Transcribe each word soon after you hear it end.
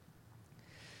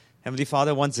Heavenly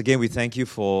Father, once again, we thank you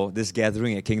for this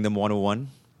gathering at Kingdom 101.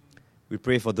 We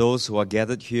pray for those who are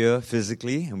gathered here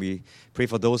physically, and we pray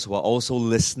for those who are also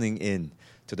listening in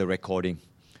to the recording.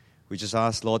 We just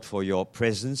ask, Lord, for your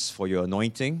presence, for your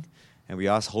anointing, and we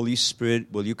ask, Holy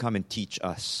Spirit, will you come and teach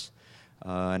us?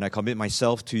 And I commit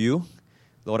myself to you.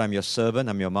 Lord, I'm your servant,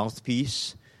 I'm your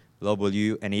mouthpiece. Lord, will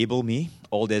you enable me?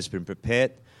 All that has been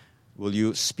prepared, will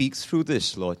you speak through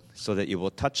this, Lord, so that it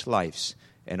will touch lives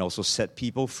and also set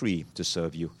people free to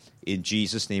serve you. In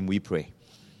Jesus' name we pray.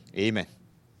 Amen.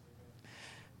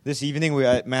 This evening we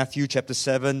are at Matthew chapter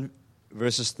 7,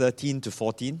 verses 13 to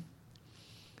 14.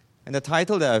 And the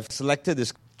title that I've selected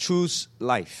is Choose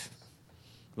Life.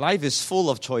 Life is full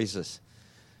of choices.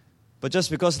 But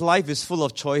just because life is full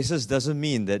of choices doesn't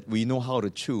mean that we know how to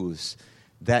choose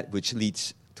that which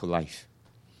leads to life.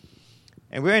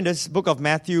 And we're in this book of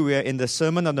Matthew. We're in the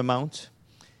Sermon on the Mount.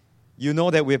 You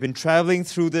know that we've been traveling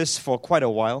through this for quite a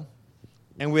while.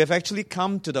 And we have actually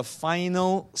come to the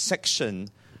final section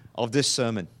of this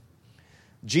sermon.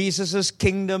 Jesus'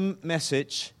 kingdom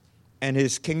message and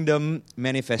his kingdom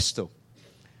manifesto.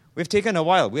 We've taken a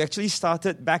while. We actually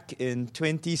started back in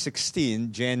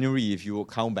 2016, January, if you will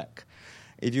count back.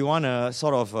 If you want a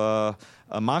sort of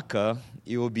a marker,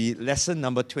 it will be lesson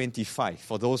number 25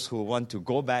 for those who want to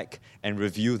go back and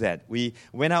review that. We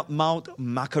went up Mount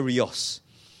Makarios.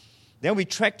 Then we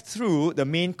tracked through the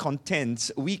main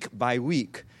contents week by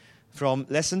week from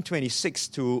lesson 26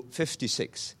 to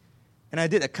 56. And I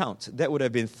did a count. That would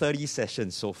have been 30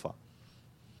 sessions so far.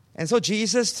 And so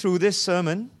Jesus, through this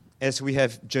sermon, as we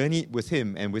have journeyed with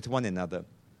him and with one another,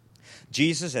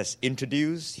 Jesus has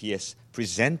introduced, he has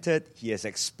presented, he has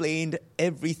explained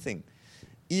everything.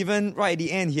 Even right at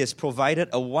the end, he has provided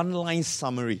a one-line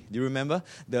summary. Do you remember?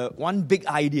 The one big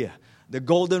idea, the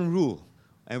golden rule.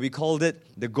 And we called it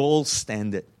the gold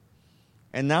standard.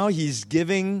 And now he's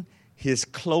giving his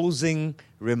closing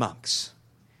remarks.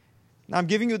 Now I'm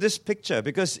giving you this picture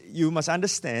because you must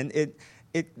understand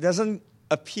it doesn't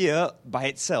appear by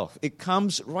itself. It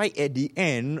comes right at the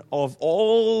end of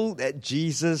all that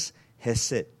Jesus has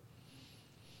said.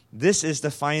 This is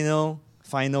the final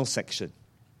section.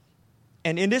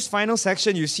 And in this final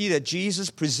section, you see that Jesus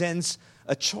presents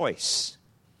a choice.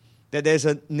 That there's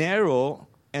a narrow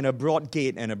and a broad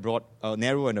gate and a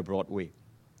narrow and a broad way.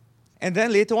 And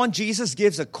then later on, Jesus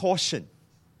gives a caution.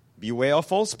 Beware of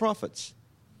false prophets.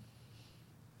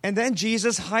 And then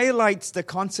Jesus highlights the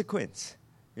consequence.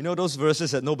 You know those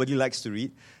verses that nobody likes to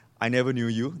read? I never knew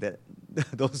you,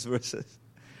 those verses.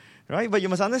 Right? But you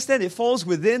must understand it falls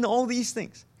within all these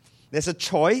things. There's a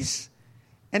choice,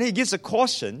 and he gives a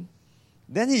caution.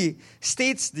 Then he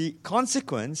states the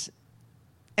consequence,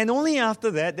 and only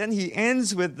after that, then he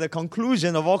ends with the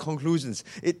conclusion of all conclusions.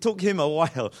 It took him a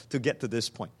while to get to this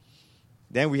point.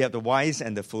 Then we have the wise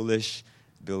and the foolish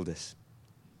builders.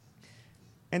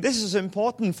 And this is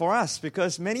important for us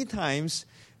because many times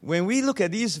when we look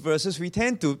at these verses, we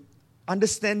tend to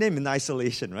understand them in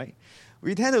isolation, right?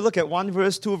 We tend to look at one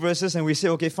verse, two verses, and we say,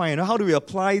 okay, fine, how do we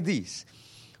apply these?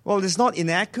 Well, it's not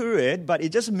inaccurate, but it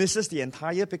just misses the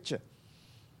entire picture.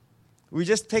 We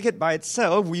just take it by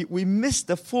itself. We miss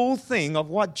the full thing of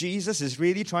what Jesus is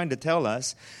really trying to tell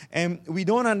us, and we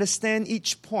don't understand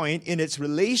each point in its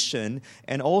relation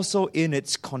and also in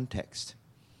its context.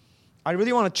 I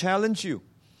really want to challenge you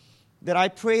that I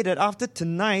pray that after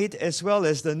tonight, as well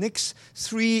as the next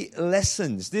 3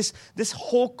 lessons, this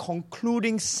whole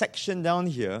concluding section down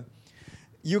here,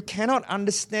 you cannot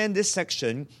understand this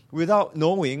section without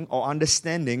knowing or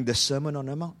understanding the Sermon on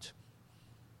the Mount.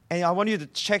 And I want you to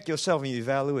check yourself and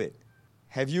evaluate.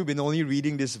 Have you been only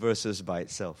reading these verses by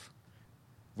itself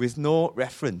with no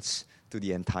reference to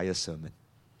the entire sermon?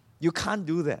 You can't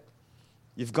do that.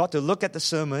 You've got to look at the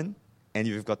sermon and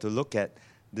you've got to look at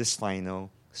this final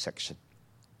section.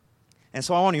 And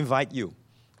so I want to invite you.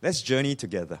 Let's journey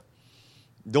together.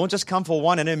 Don't just come for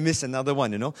one and then miss another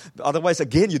one, Otherwise,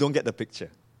 again, you don't get the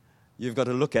picture. You've got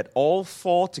to look at all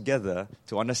 4 together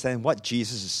to understand what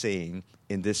Jesus is saying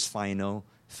in this final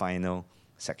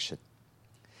section.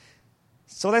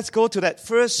 So let's go to that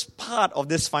first part of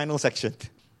this final section.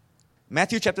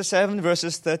 Matthew chapter 7,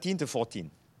 verses 13 to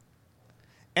 14.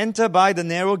 Enter by the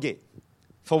narrow gate.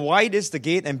 For wide is the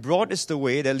gate and broad is the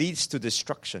way that leads to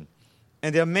destruction,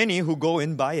 and there are many who go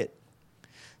in by it.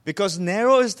 Because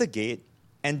narrow is the gate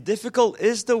and difficult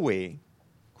is the way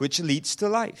which leads to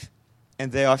life,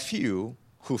 and there are few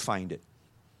who find it.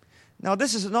 Now,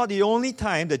 this is not the only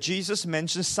time that Jesus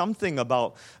mentions something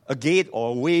about a gate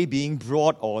or a way being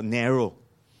broad or narrow.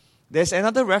 There's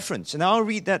another reference, and I'll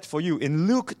read that for you in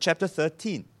Luke chapter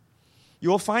 13. You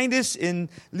will find this in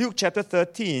Luke chapter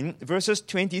 13, verses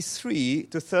 23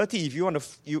 to 30. If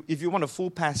you want a full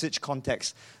passage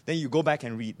context, then you go back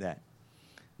and read that.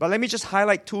 But let me just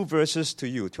highlight 2 verses to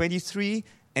you, 23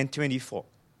 and 24.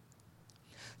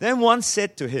 Then one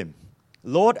said to him,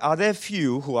 Lord, are there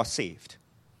few who are saved?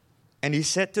 And he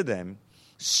said to them,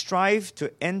 strive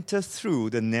to enter through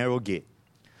the narrow gate.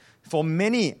 For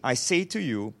many, I say to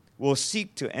you, will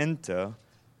seek to enter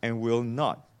and will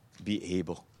not be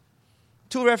able.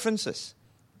 2 references,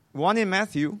 one in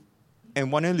Matthew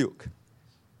and one in Luke.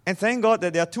 And thank God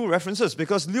that there are 2 references,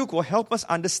 because Luke will help us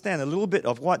understand a little bit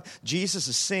of what Jesus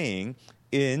is saying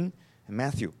in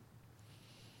Matthew.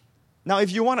 Now,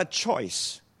 if you want a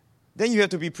choice, then you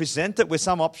have to be presented with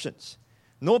some options.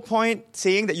 No point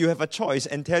saying that you have a choice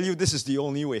and tell you this is the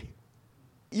only way.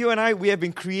 You and I, we have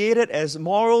been created as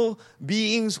moral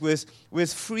beings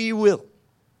with free will.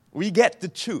 We get to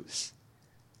choose.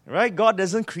 Right? God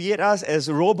doesn't create us as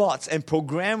robots and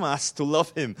program us to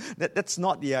love Him. That's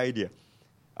not the idea.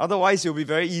 Otherwise, it will be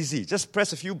very easy. Just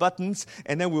press a few buttons,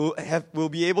 and then we'll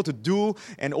be able to do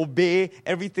and obey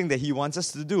everything that He wants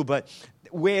us to do. But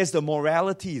where's the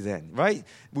morality then? Right?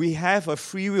 We have a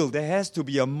free will. There has to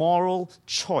be a moral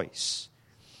choice.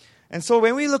 And so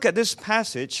when we look at this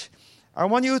passage, I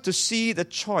want you to see the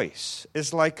choice.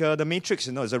 It's like the Matrix,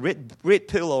 it's a red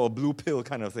pill or a blue pill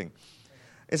kind of thing.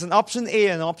 It's an option A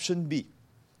and option B.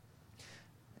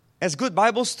 As good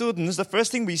Bible students, the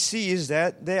first thing we see is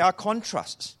that there are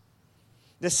contrasts.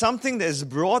 There's something that is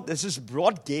broad, there's this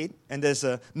broad gate, and there's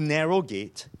a narrow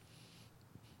gate.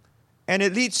 And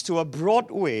it leads to a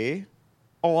broad way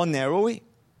or a narrow way.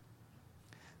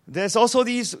 There's also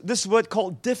this word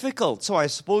called difficult. So I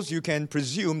suppose you can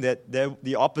presume that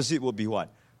the opposite would be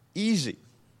what? Easy,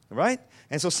 right?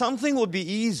 And so something would be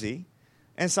easy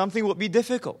and something would be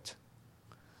difficult.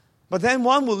 But then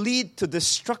one will lead to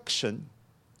destruction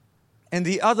and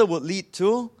the other would lead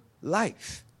to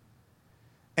life.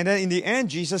 And then in the end,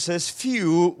 Jesus says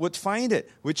few would find it,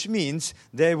 which means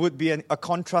there would be a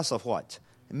contrast of what?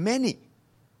 Many,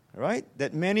 right?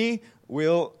 That many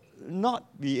will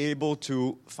not be able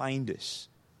to find this.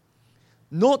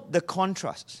 Note the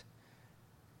contrasts.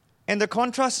 And the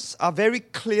contrasts are very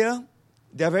clear.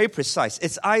 They're very precise.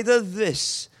 It's either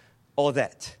this or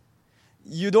that.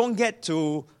 You don't get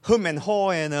to hum and haw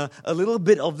and a little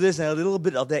bit of this and a little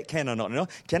bit of that, can or not. You know?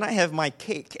 Can I have my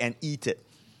cake and eat it?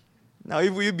 Now,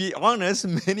 if we be honest,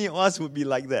 many of us would be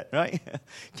like that, right?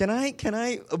 Can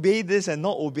I obey this and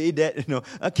not obey that?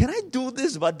 Can I do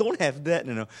this but don't have that?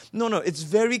 No. It's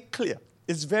very clear.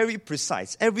 It's very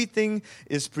precise. Everything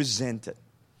is presented.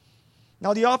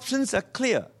 Now, the options are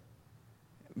clear,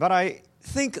 but I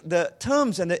think the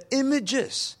terms and the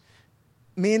images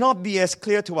may not be as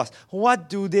clear to us. What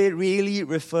do they really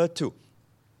refer to?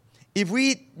 If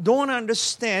we don't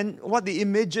understand what the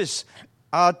images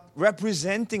are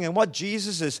representing and what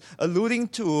Jesus is alluding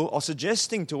to or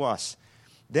suggesting to us,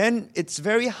 then it's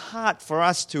very hard for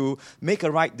us to make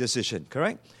a right decision,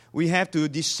 correct? We have to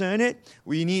discern it.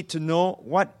 We need to know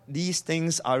what these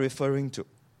things are referring to.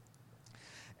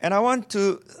 And I want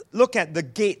to look at the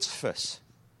gate first.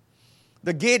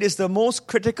 The gate is the most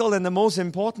critical and the most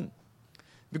important.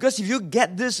 Because if you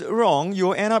get this wrong,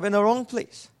 you'll end up in the wrong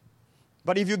place.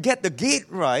 But if you get the gate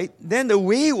right, then the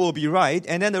way will be right,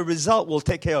 and then the result will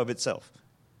take care of itself.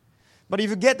 But if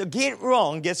you get the gate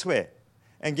wrong, guess where?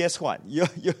 And guess what? You're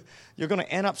going to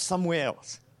end up somewhere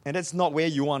else. And that's not where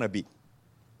you want to be.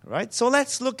 Right? So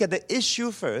let's look at the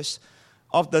issue first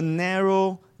of the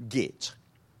narrow gate.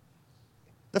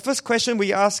 The first question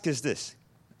we ask is this.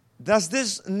 Does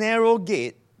this narrow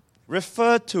gate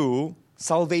refer to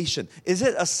salvation? Is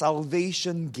it a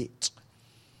salvation gate?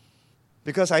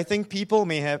 Because I think people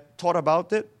may have thought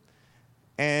about it,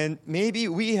 and maybe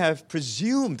we have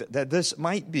presumed that this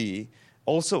might be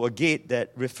also a gate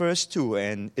that refers to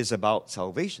and is about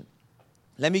salvation.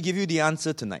 Let me give you the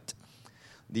answer tonight.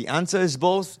 The answer is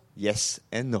both yes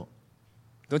and no.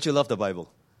 Don't you love the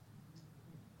Bible?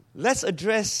 Let's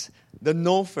address the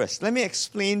no first. Let me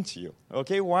explain to you,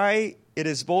 okay, why it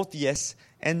is both yes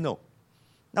and no.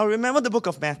 Now, remember the book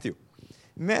of Matthew.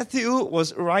 Matthew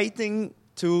was writing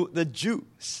to the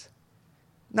Jews.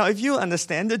 Now, if you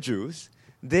understand the Jews,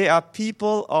 they are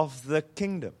people of the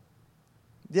kingdom.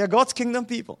 They are God's kingdom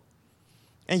people.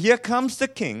 And here comes the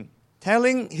king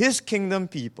telling his kingdom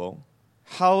people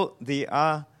how they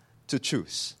are to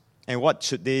choose and what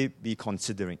should they be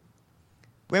considering.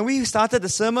 When we started the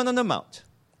Sermon on the Mount,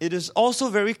 it is also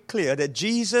very clear that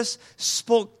Jesus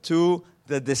spoke to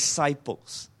the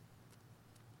disciples.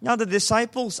 Now, the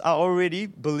disciples are already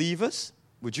believers.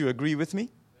 Would you agree with me?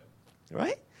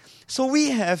 Right? So we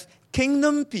have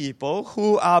kingdom people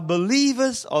who are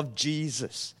believers of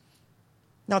Jesus.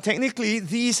 Now, technically,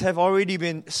 these have already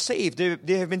been saved.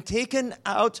 They have been taken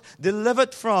out,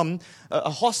 delivered from a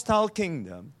hostile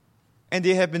kingdom, and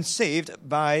they have been saved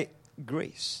by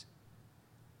grace.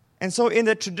 And so, in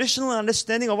the traditional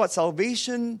understanding of what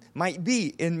salvation might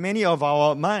be in many of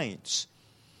our minds,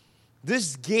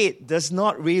 this gate does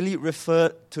not really refer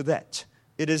to that.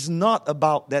 It is not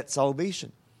about that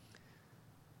salvation.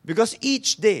 Because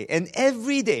each day and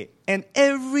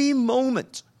every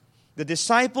moment, the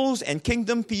disciples and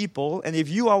kingdom people, and if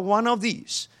you are one of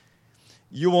these,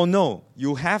 you will know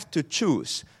you have to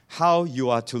choose how you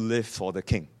are to live for the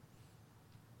King.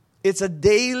 It's a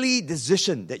daily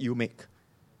decision that you make.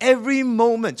 Every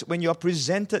moment when you are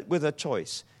presented with a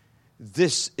choice,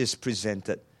 this is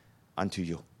presented unto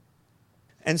you.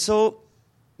 And so,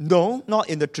 no, not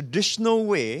in the traditional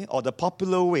way or the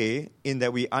popular way in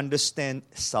that we understand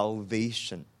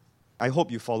salvation. I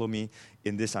hope you follow me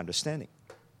in this understanding.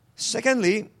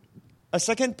 Secondly, a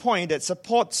second point that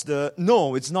supports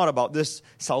no, it's not about this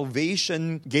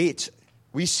salvation gate.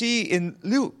 We see in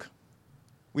Luke.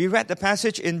 We read the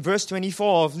passage in verse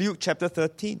 24 of Luke chapter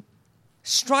 13.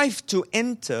 Strive to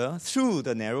enter through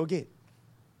the narrow gate.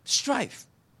 Strive.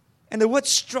 And the word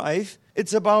strive,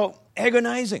 it's about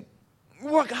agonizing.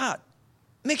 Work hard.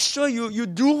 Make sure you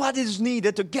do what is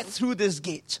needed to get through this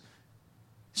gate.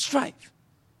 Strive.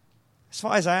 As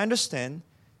far as I understand,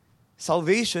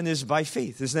 salvation is by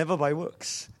faith. It's never by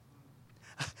works.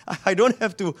 I don't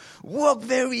have to work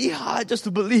very hard just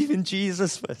to believe in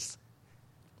Jesus first.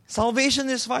 Salvation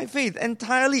is by faith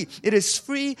entirely. It is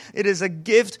free. It is a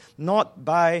gift, not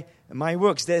by my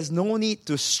works. There's no need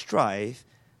to strive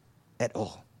at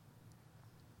all.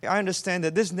 I understand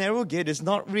that this narrow gate is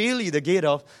not really the gate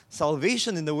of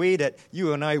salvation in the way that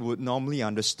you and I would normally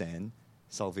understand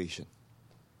salvation.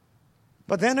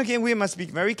 But then again, we must be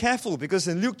very careful because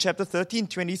in Luke chapter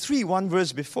 13:23, one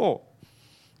verse before,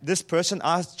 this person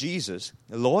asked Jesus,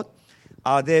 Lord,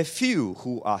 are there few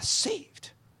who are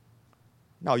saved?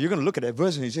 Now, you're going to look at that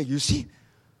verse and you say, you see,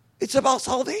 it's about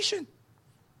salvation.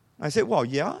 I said, well,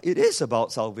 yeah, it is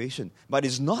about salvation, but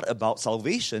it's not about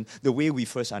salvation the way we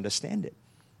first understand it.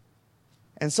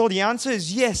 And so the answer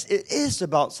is yes, it is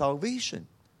about salvation.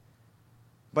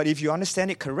 But if you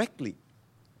understand it correctly,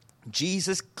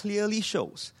 Jesus clearly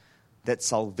shows that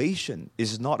salvation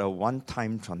is not a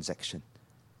one-time transaction,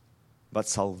 but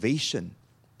salvation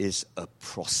is a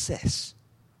process.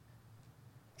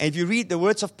 And if you read the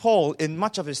words of Paul in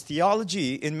much of his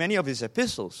theology, in many of his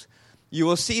epistles, you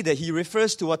will see that he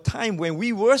refers to a time when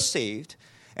we were saved,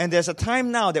 and there's a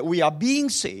time now that we are being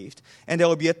saved, and there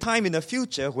will be a time in the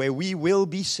future where we will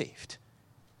be saved.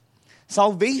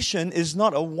 Salvation is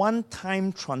not a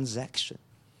one-time transaction.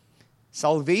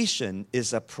 Salvation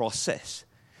is a process.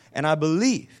 And I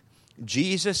believe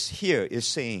Jesus here is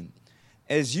saying,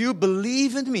 as you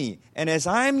believe in me, and as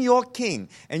I am your king,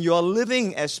 and you are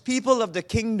living as people of the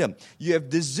kingdom, you have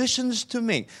decisions to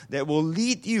make that will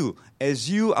lead you as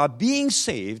you are being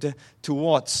saved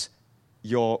towards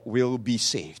your will be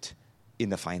saved in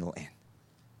the final end.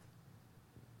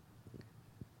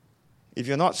 If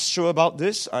you're not sure about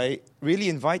this, I really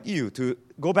invite you to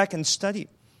go back and study.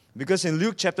 Because in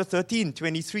Luke chapter 13,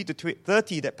 23 to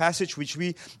 30, that passage which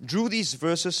we drew these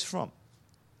verses from,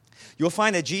 you'll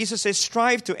find that Jesus says,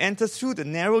 strive to enter through the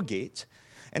narrow gate.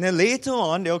 And then later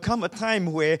on, there will come a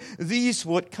time where these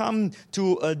would come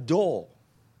to a door.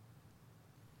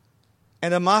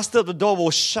 And the master of the door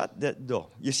will shut that door.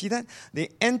 You see that? They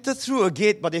enter through a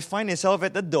gate, but they find themselves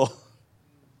at the door.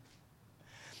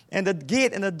 And the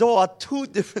gate and the door are two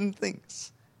different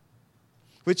things,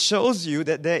 which shows you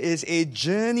that there is a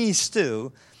journey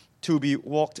still to be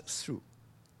walked through.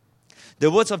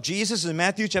 The words of Jesus in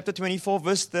Matthew chapter 24,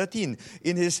 verse 13,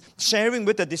 in his sharing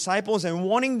with the disciples and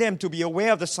warning them to be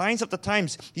aware of the signs of the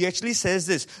times, he actually says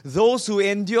this, those who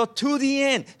endure to the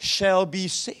end shall be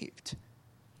saved.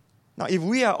 Now, if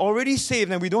we are already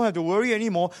saved and we don't have to worry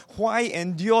anymore, why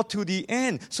endure to the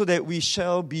end so that we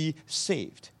shall be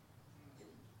saved?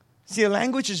 See, the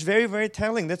language is very, very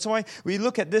telling. That's why we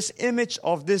look at this image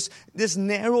of this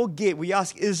narrow gate. We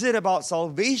ask, is it about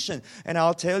salvation? And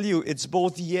I'll tell you, it's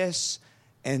both yes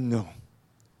and no.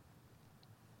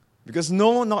 Because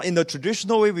no, not in the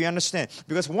traditional way we understand.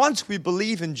 Because once we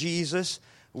believe in Jesus,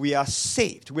 we are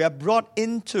saved. We are brought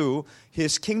into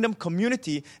His kingdom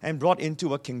community and brought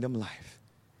into a kingdom life.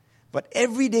 But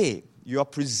every day, you are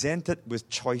presented with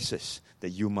choices that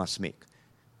you must make.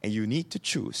 And you need to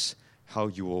choose how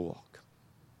you will walk.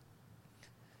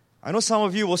 I know some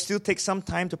of you will still take some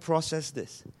time to process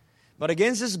this. But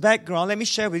against this background, let me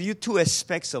share with you two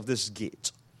aspects of this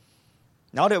gate.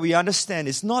 Now that we understand,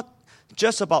 it's not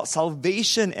just about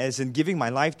salvation as in giving my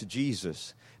life to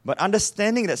Jesus, but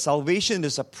understanding that salvation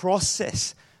is a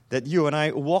process that you and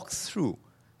I walk through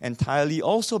entirely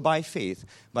also by faith.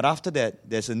 But after that,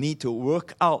 there's a need to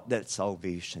work out that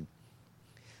salvation.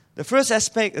 The first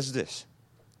aspect is this.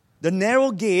 The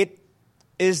narrow gate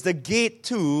is the gate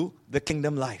to the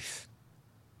kingdom life.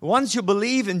 Once you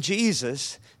believe in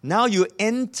Jesus, now you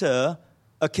enter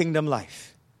a kingdom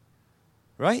life.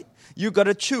 Right? You've got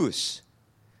to choose.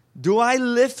 Do I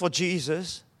live for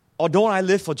Jesus or don't I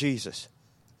live for Jesus?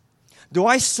 Do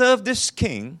I serve this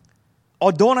king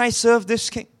or don't I serve this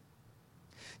king?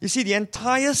 You see, the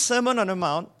entire Sermon on the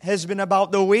Mount has been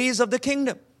about the ways of the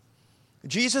kingdom.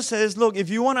 Jesus says, look, if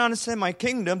you want to understand my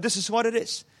kingdom, this is what it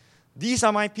is. These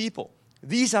are my people.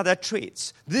 These are their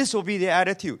traits. This will be their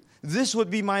attitude. This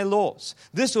would be my laws.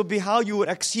 This would be how you would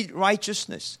exceed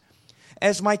righteousness.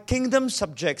 As my kingdom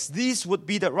subjects, these would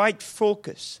be the right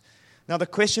focus. Now the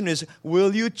question is,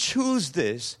 will you choose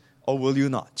this or will you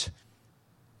not?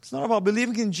 It's not about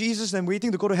believing in Jesus and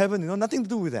waiting to go to heaven. Nothing to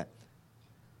do with that.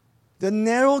 The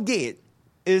narrow gate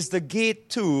is the gate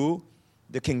to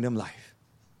the kingdom life.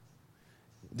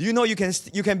 Do you know you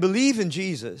can believe in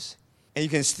Jesus and you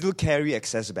can still carry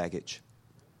excess baggage?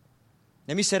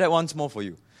 Let me say that once more for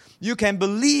you. You can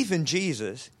believe in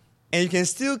Jesus and you can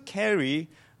still carry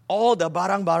all the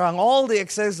barang-barang, all the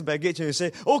excess baggage, and you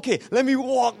say, okay, let me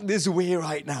walk this way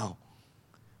right now.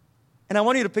 And I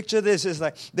want you to picture this. It's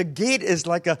like the gate is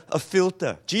like a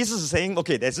filter. Jesus is saying,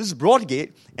 okay, there's this broad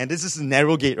gate and this is a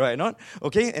narrow gate, right? Not?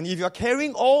 Okay, and if you're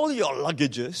carrying all your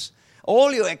luggages,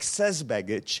 all your excess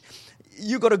baggage,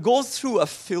 you got to go through a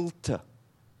filter.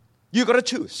 You got to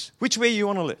choose which way you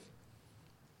want to live.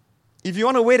 If you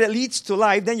want a way that leads to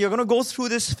life, then you're going to go through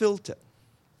this filter.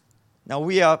 Now,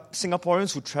 we are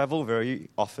Singaporeans who travel very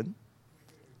often.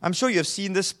 I'm sure you've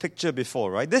seen this picture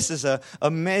before, right? This is a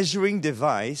measuring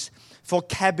device for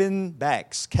cabin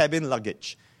bags, cabin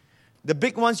luggage. The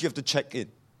big ones you have to check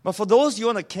in. But for those you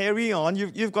want to carry on,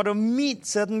 you've got to meet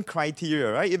certain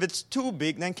criteria, right? If it's too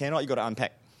big, then cannot, you got to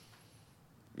unpack.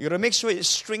 You got to make sure it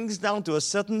shrinks down to a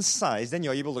certain size, then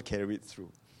you're able to carry it through.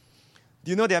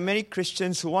 Do you know there are many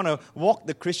Christians who want to walk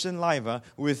the Christian life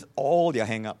with all their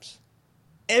hang-ups?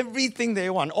 Everything they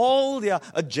want, all their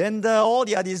agenda, all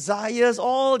their desires,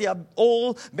 all their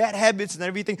old bad habits and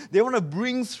everything, they want to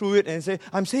bring through it and say,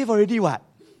 I'm saved already, what?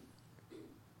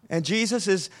 And Jesus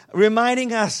is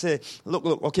reminding us, look,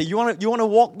 okay, you want to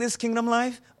walk this kingdom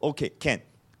life? Okay, can.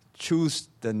 Choose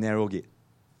the narrow gate.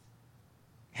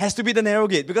 Has to be the narrow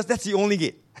gate because that's the only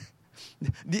gate.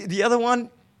 The other one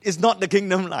is not the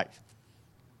kingdom life.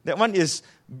 That one is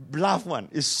bluff one,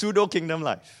 is pseudo kingdom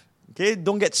life. Okay,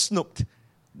 don't get snooped.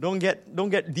 Don't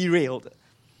get derailed.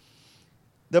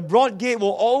 The broad gate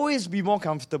will always be more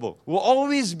comfortable, will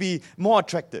always be more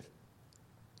attractive.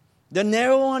 The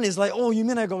narrow one is like, oh, you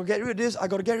mean I got to get rid of this, I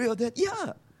got to get rid of that?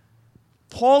 Yeah.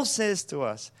 Paul says to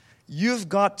us, you've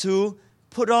got to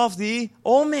put off the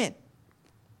old man.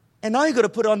 And now you've got to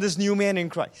put on this new man in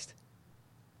Christ.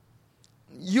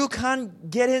 You can't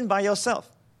get in by yourself.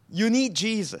 You need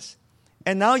Jesus.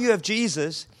 And now you have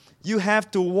Jesus, you have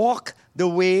to walk the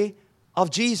way of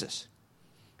Jesus.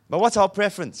 But what's our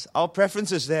preference? Our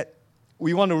preference is that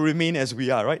we want to remain as we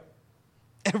are, right?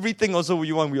 Everything also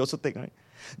we want, we also take, right?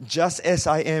 Just as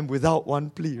I am without one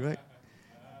plea, right?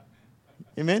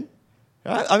 Amen?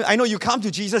 Right? I know you come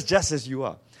to Jesus just as you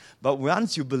are. But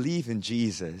once you believe in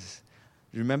Jesus,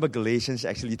 remember Galatians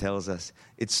actually tells us,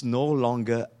 it's no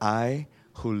longer I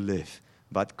who live,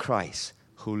 but Christ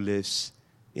who lives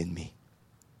in me.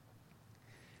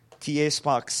 T.A.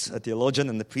 Sparks, a theologian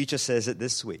and the preacher, says it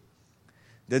this way.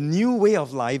 The new way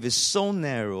of life is so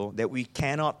narrow that we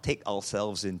cannot take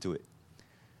ourselves into it.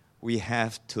 We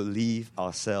have to leave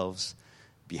ourselves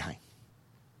behind.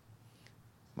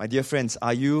 My dear friends,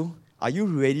 are you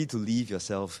ready to leave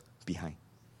yourself behind?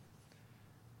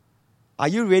 Are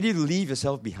you ready to leave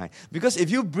yourself behind? Because if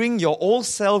you bring your old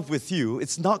self with you,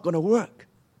 it's not going to work.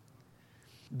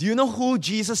 Do you know who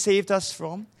Jesus saved us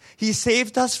from? He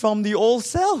saved us from the old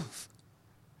self.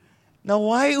 Now,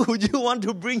 why would you want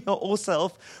to bring your old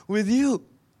self with you?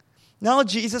 Now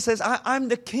Jesus says, I'm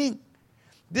the king.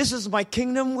 This is my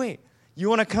kingdom way. You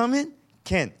want to come in?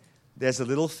 Can. There's a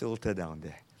little filter down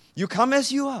there. You come as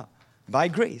you are, by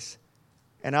grace.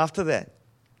 And after that,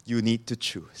 you need to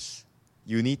choose.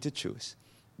 You need to choose.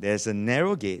 There's a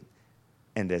narrow gate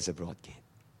and there's a broad gate.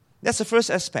 That's the first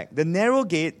aspect. The narrow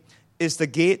gate is the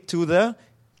gate to the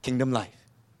kingdom life.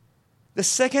 The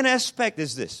second aspect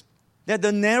is this, that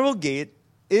the narrow gate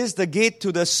is the gate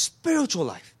to the spiritual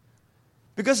life.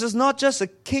 Because it's not just a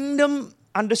kingdom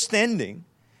understanding,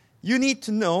 you need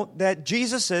to know that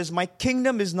Jesus says, my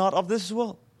kingdom is not of this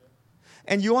world.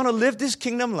 And you want to live this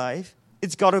kingdom life,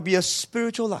 it's got to be a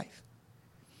spiritual life.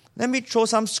 Let me throw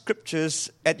some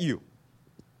scriptures at you.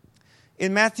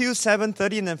 In Matthew 7,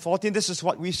 13 and 14, this is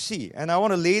what we see. And I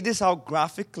want to lay this out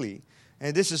graphically.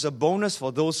 And this is a bonus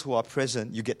for those who are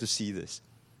present. You get to see this.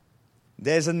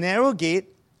 There's a narrow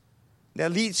gate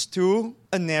that leads to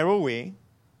a narrow way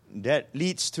that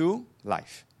leads to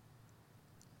life.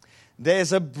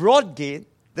 There's a broad gate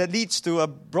that leads to a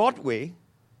broad way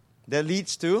that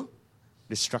leads to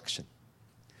destruction.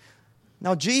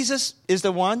 Now, Jesus is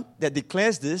the one that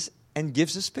declares this and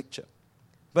gives this picture.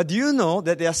 But do you know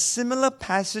that there are similar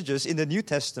passages in the New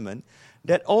Testament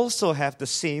that also have the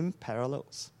same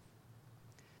parallels?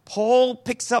 Paul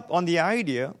picks up on the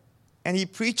idea and he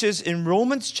preaches in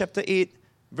Romans chapter 8,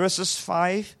 verses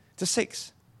 5 to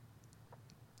 6.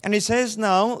 And he says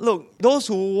now, look, those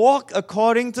who walk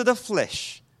according to the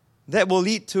flesh, that will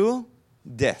lead to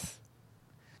death.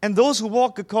 And those who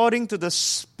walk according to the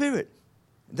Spirit,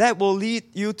 that will lead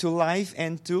you to life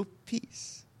and to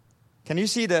peace. Can you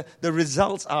see the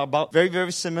results are about very,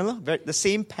 very similar, the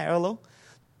same parallel?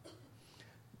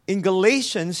 In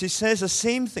Galatians, he says the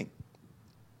same thing.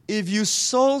 If you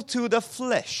sow to the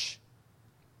flesh,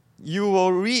 you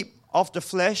will reap of the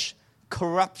flesh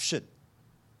corruption.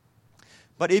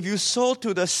 But if you sow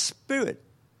to the Spirit,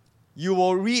 you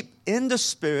will reap in the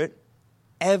Spirit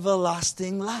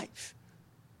everlasting life.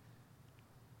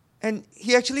 And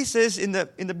he actually says in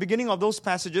the beginning of those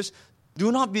passages,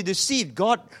 do not be deceived.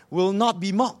 God will not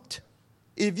be mocked.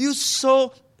 If you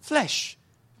sow flesh,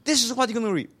 this is what you're going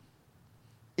to reap.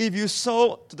 If you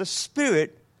sow to the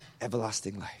Spirit,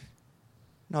 everlasting life.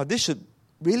 Now, this should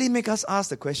really make us ask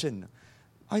the question.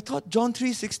 I thought John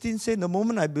 3:16 said, the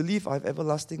moment I believe, I have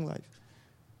everlasting life.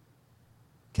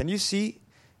 Can you see?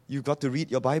 You've got to read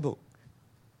your Bible.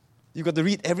 You've got to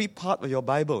read every part of your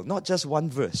Bible, not just one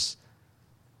verse.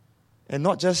 And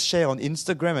not just share on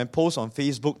Instagram and post on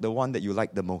Facebook the one that you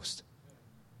like the most.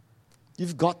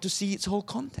 You've got to see its whole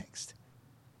context.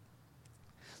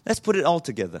 Let's put it all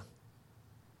together.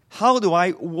 How do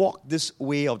I walk this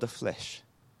way of the flesh?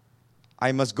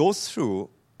 I must go through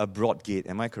a broad gate.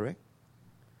 Am I correct?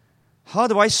 How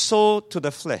do I sow to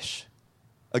the flesh?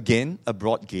 Again, a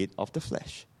broad gate of the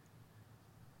flesh.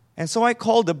 And so I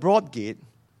call the broad gate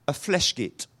a flesh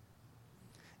gate.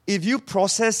 If you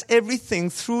process everything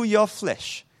through your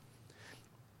flesh,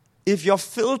 if your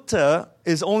filter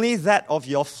is only that of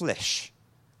your flesh,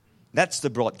 that's the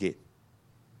broad gate.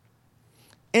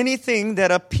 Anything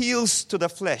that appeals to the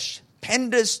flesh,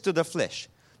 panders to the flesh,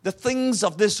 the things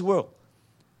of this world.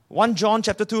 1 John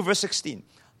chapter 2, verse 16.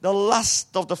 The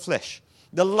lust of the flesh,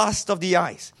 the lust of the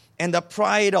eyes, and the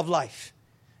pride of life.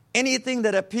 Anything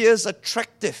that appears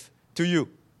attractive to you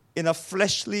in a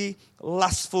fleshly,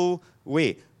 lustful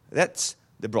way. That's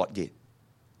the broad gate.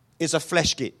 It's a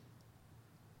flesh gate.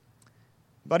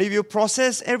 But if you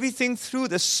process everything through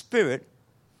the Spirit,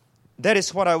 that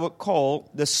is what I would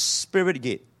call the Spirit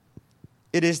gate.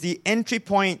 It is the entry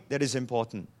point that is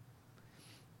important.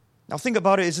 Now think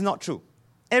about it, it's not true.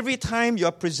 Every time you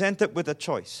are presented with a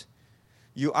choice,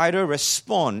 you either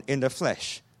respond in the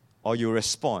flesh or you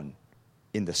respond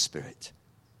in the Spirit.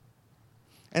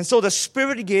 And so the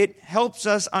Spirit gate helps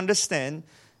us understand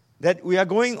that we are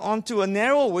going onto a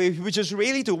narrow way, which is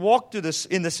really to walk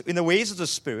in the ways of the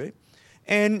Spirit.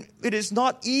 And it is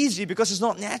not easy because it's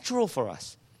not natural for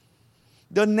us.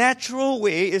 The natural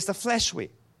way is the flesh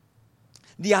way.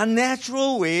 The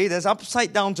unnatural way that's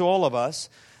upside down to all of us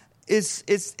is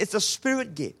a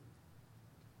Spirit gate.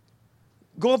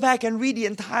 Go back and read the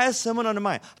entire Sermon on the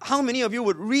Mount. How many of you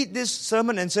would read this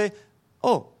sermon and say,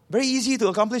 oh, very easy to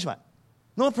accomplish, man.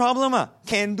 No problem,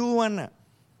 can do one.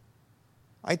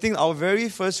 I think our very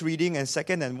first reading and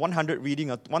second and 100 reading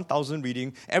or 1,000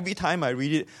 reading, every time I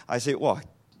read it, I say, wow,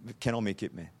 we cannot make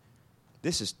it, man.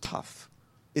 This is tough.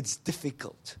 It's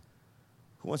difficult.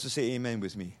 Who wants to say amen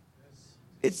with me? Yes.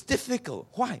 It's difficult.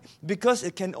 Why? Because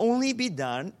it can only be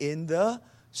done in the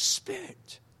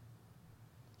Spirit.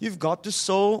 You've got to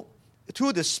sow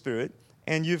through the Spirit,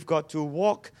 and you've got to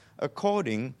walk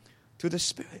according to the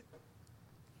Spirit.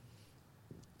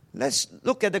 Let's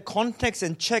look at the context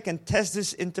and check and test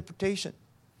this interpretation.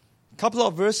 A couple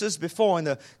of verses before, in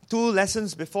the 2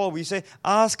 lessons before, we say,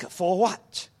 ask for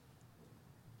what?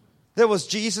 That was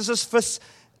Jesus' first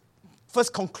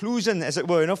conclusion, as it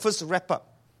were, first wrap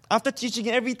up. After teaching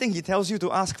everything, he tells you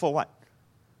to ask for what?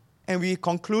 And we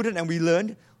concluded and we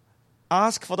learned,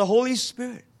 ask for the Holy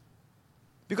Spirit.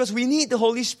 Because we need the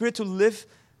Holy Spirit to live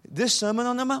this Sermon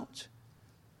on the Mount.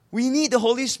 We need the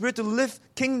Holy Spirit to live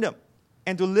kingdom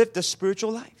and to live the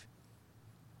spiritual life.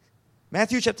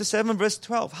 Matthew chapter 7, verse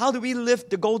 12. How do we live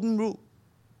the golden rule?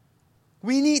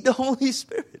 We need the Holy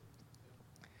Spirit.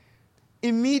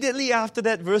 Immediately after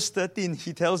that, verse 13,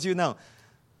 he tells you now,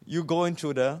 you go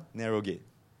into the narrow gate.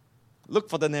 Look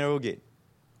for the narrow gate.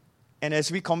 And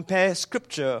as we compare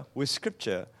Scripture with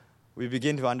Scripture, we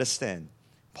begin to understand.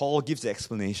 Paul gives the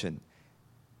explanation.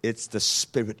 It's the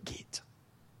Spirit gate.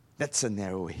 That's a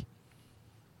narrow way.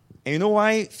 And you know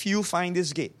why few find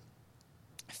this gate?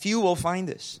 Few will find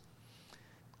this.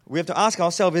 We have to ask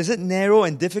ourselves, is it narrow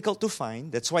and difficult to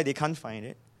find? That's why they can't find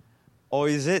it. Or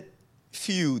is it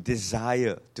few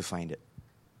desire to find it?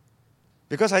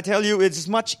 Because I tell you, it's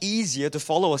much easier to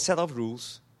follow a set of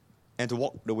rules and to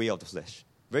walk the way of the flesh.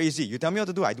 Very easy. You tell me what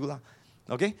to do, I do lah.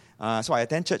 Okay? So I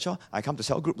attend church law. I come to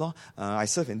cell group law. I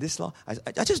serve in this law.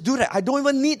 I just do that. I don't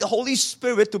even need the Holy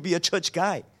Spirit to be a church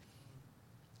guy.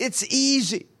 It's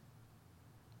easy.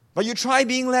 But you try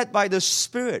being led by the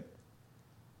Spirit.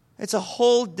 It's a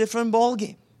whole different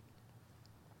ballgame.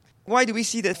 Why do we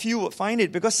see that few will find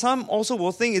it? Because some also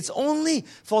will think it's only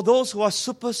for those who are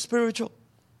super spiritual.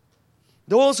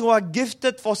 Those who are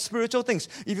gifted for spiritual things.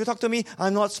 If you talk to me,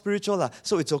 I'm not spiritual,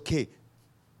 so it's okay.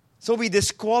 So we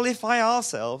disqualify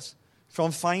ourselves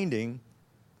from finding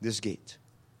this gate.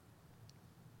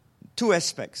 Two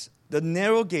aspects. The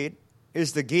narrow gate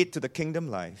is the gate to the kingdom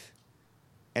life,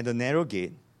 and the narrow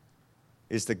gate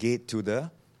is the gate to the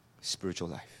spiritual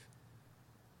life.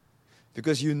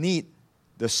 Because you need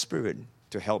the Spirit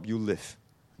to help you live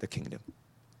the kingdom.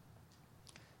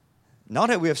 Now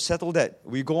that we have settled that,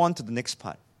 we go on to the next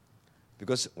part.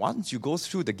 Because once you go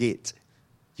through the gate,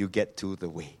 you get to the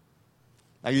way.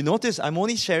 Now you notice I'm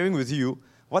only sharing with you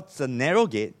what's the narrow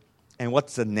gate and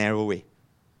what's the narrow way.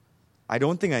 I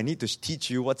don't think I need to teach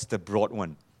you what's the broad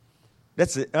one.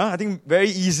 That's it. I think very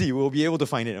easy. We'll be able to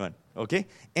find it one. Okay?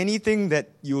 Anything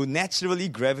that you naturally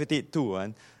gravitate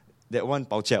to, that one,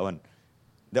 pao chia one.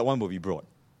 That one will be broad.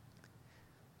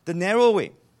 The narrow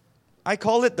way. I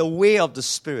call it the way of the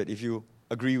Spirit, if you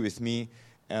agree with me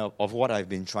of what I've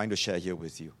been trying to share here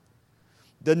with you.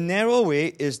 The narrow way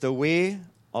is the way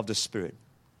of the Spirit.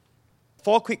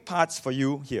 4 quick parts for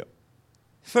you here.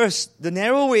 First, the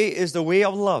narrow way is the way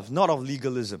of love, not of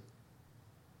legalism.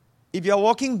 If you are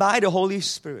walking by the Holy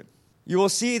Spirit, you will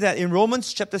see that in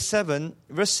Romans chapter 7,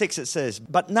 verse 6 it says,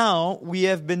 "But now we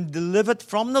have been delivered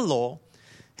from the law,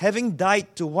 having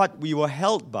died to what we were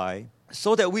held by,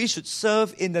 so that we should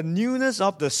serve in the newness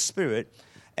of the Spirit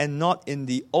and not in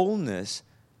the oldness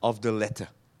of the letter."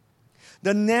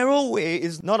 The narrow way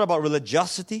is not about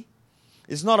religiosity.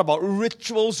 It's not about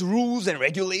rituals, rules, and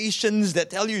regulations that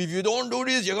tell you if you don't do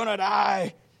this, you're going to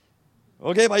die.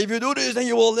 Okay, but if you do this, then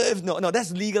you will live. No,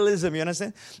 that's legalism, you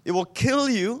understand? It will kill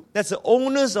you. That's the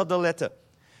owners of the letter.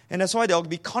 And that's why there will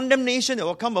be condemnation that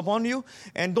will come upon you.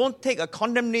 And don't take a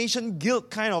condemnation, guilt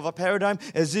kind of a paradigm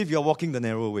as if you're walking the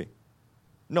narrow way.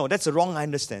 No, that's a wrong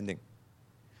understanding.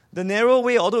 The narrow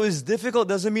way, although it's difficult,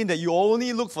 doesn't mean that you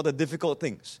only look for the difficult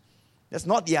things. That's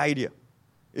not the idea.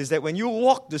 It's that when you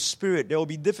walk the Spirit, there will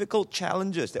be difficult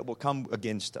challenges that will come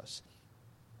against us.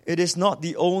 It is not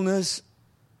the owners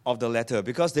of the letter,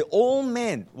 because the old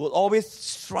man will always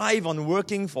strive on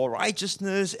working for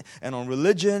righteousness and on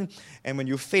religion, and when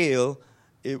you fail,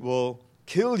 it will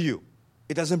kill you.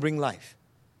 It doesn't bring life.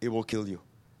 It will kill you.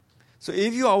 So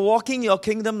if you are walking your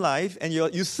kingdom life, and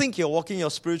you think you're walking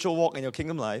your spiritual walk and your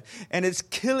kingdom life, and it's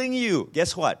killing you,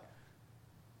 guess what?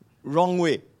 Wrong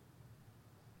way.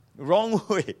 Wrong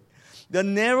way. The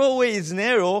narrow way is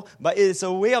narrow, but it's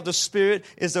a way of the Spirit,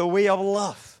 it's a way of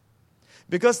love.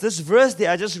 Because this verse that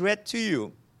I just read to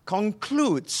you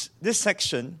concludes this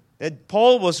section that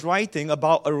Paul was writing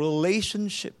about a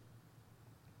relationship.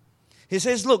 He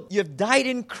says, look, you have died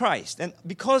in Christ, and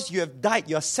because you have died,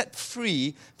 you are set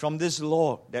free from this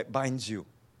law that binds you.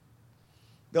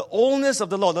 The oldness of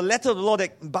the law, the letter of the law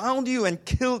that bound you and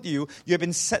killed you, you have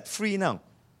been set free now.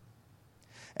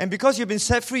 And because you've been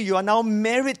set free, you are now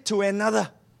married to another.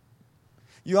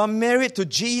 You are married to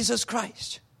Jesus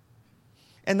Christ.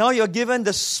 And now you're given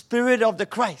the Spirit of the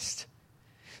Christ,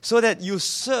 so that you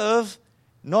serve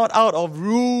not out of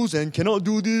rules and cannot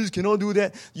do this, cannot do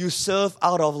that. You serve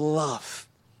out of love.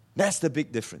 That's the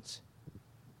big difference.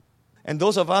 And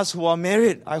those of us who are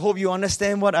married, I hope you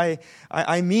understand what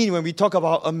I mean when we talk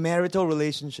about a marital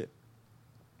relationship.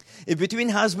 If between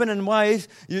husband and wife,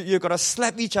 you've got to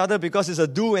slap each other because it's a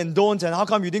do and don't, and how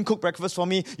come you didn't cook breakfast for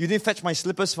me, you didn't fetch my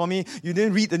slippers for me, you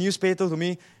didn't read the newspaper to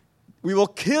me, we will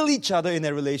kill each other in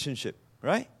a relationship,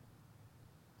 right?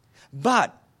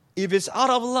 But if it's out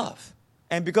of love,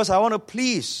 and because I want to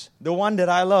please the one that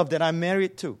I love, that I'm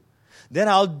married to, then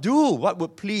I'll do what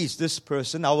would please this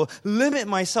person. I will limit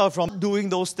myself from doing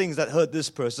those things that hurt this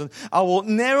person. I will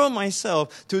narrow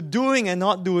myself to doing and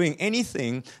not doing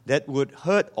anything that would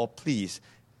hurt or please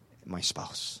my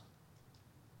spouse.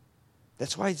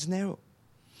 That's why it's narrow.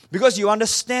 Because you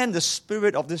understand the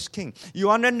spirit of this king. You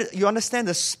understand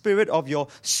the spirit of your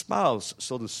spouse,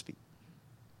 so to speak.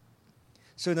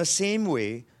 So in the same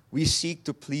way, we seek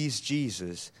to please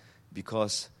Jesus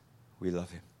because we love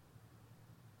Him.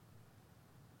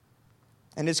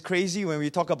 And it's crazy when we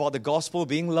talk about the gospel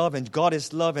being love and God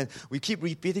is love, and we keep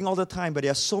repeating all the time, but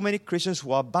there are so many Christians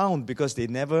who are bound because they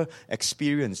never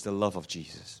experienced the love of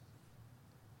Jesus.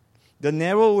 The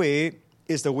narrow way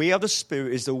is the way of the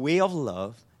Spirit, is the way of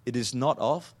love. It is not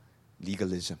of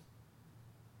legalism.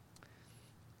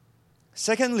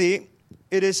 Secondly,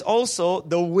 it is also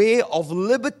the way of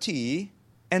liberty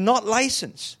and not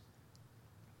license.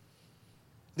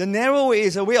 The narrow way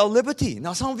is a way of liberty.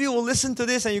 Now, some of you will listen to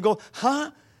this and you go, huh?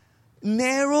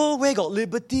 Narrow way got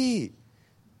liberty.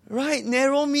 Right?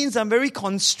 Narrow means I'm very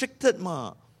constricted,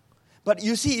 ma. But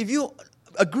you see, if you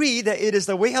agree that it is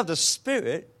the way of the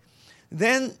Spirit,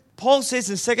 then Paul says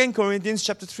in 2 Corinthians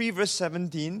chapter 3, verse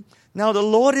 17, now the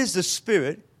Lord is the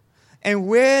Spirit, and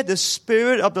where the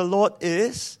Spirit of the Lord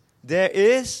is, there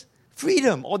is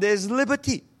freedom, or there is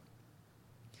liberty.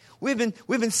 We've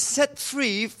been set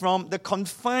free from the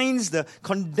confines, the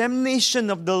condemnation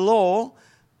of the law,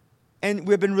 and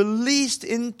we've been released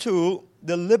into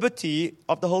the liberty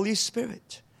of the Holy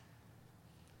Spirit.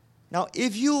 Now,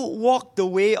 if you walk the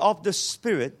way of the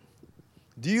Spirit,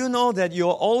 do you know that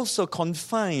you're also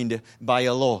confined by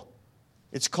a law?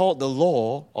 It's called the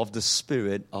law of the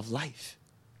Spirit of life.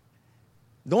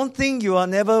 Don't think you are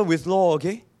never with law,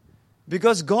 okay?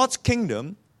 Because God's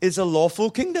kingdom is a lawful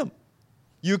kingdom.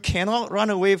 You cannot run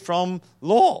away from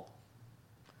law.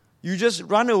 You just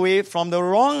run away from the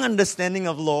wrong understanding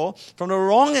of law, from the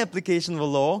wrong application of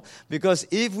law, because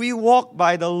if we walk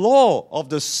by the law of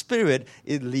the Spirit,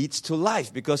 it leads to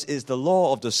life, because it's the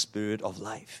law of the Spirit of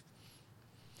life.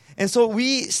 And so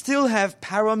we still have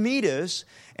parameters,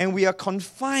 and we are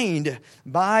confined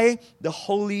by the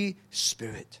Holy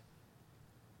Spirit.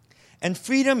 And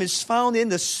freedom is found in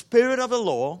the spirit of the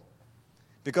law,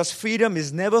 because freedom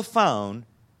is never found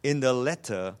in the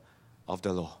letter of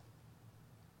the law.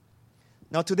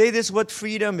 Now today this word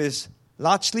freedom is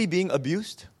largely being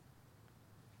abused.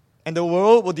 And the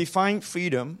world will define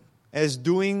freedom as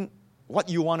doing what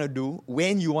you want to do,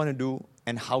 when you want to do,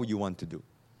 and how you want to do.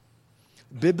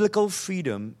 Biblical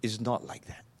freedom is not like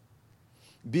that.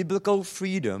 Biblical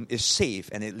freedom is safe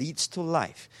and it leads to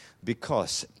life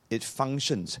because it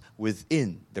functions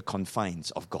within the confines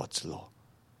of God's law.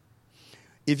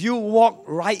 If you walk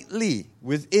rightly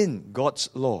within God's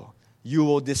law, you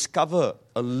will discover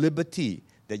a liberty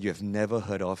that you have never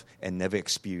heard of and never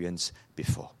experienced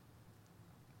before.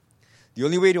 The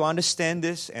only way to understand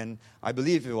this, and I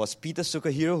believe it was Peter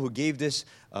Sukahiro who gave this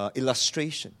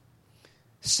illustration.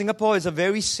 Singapore is a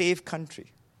very safe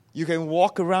country. You can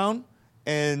walk around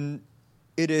and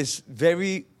it is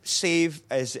very safe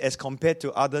as compared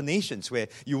to other nations where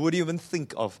you wouldn't even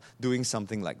think of doing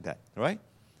something like that, right?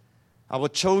 Our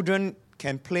children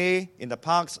can play in the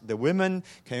parks. The women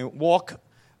can walk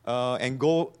and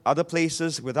go other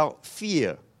places without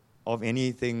fear of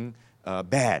anything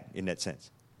bad in that sense.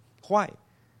 Why?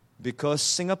 Because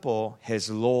Singapore has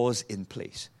laws in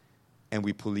place and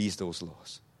we police those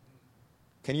laws.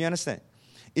 Can you understand?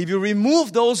 If you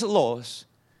remove those laws,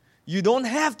 you don't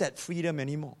have that freedom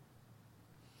anymore.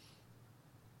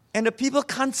 And the people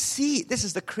can't see it. This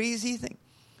is the crazy thing.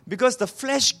 Because the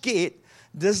flesh gate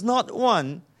does not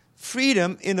want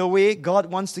freedom in a way God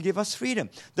wants to give us freedom.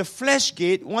 The flesh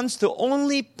gate wants to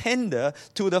only pander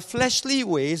to the fleshly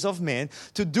ways of man,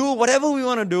 to do whatever we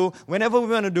want to do, whenever we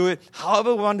want to do it,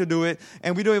 however we want to do it,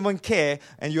 and we don't even care.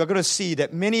 And you are going to see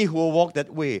that many who will walk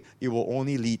that way, it will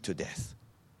only lead to death.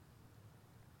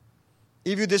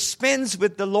 If you dispense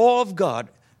with the law of God,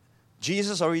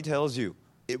 Jesus already tells you,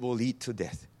 it will lead to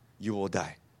death. You will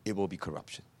die. It will be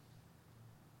corruption.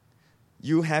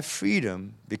 You have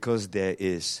freedom because there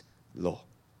is law.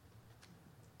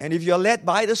 And if you are led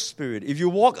by the Spirit, if you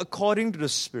walk according to the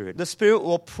Spirit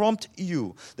will prompt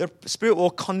you. The Spirit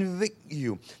will convict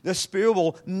you. The Spirit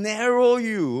will narrow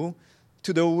you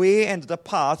to the way and the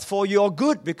path for your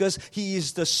good because He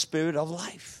is the Spirit of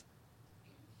life.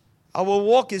 Our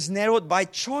walk is narrowed by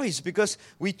choice because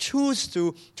we choose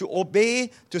to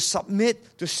obey, to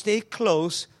submit, to stay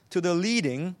close to the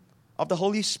leading of the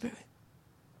Holy Spirit.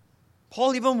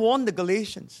 Paul even warned the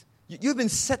Galatians, you've been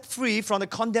set free from the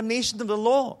condemnation of the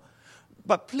law.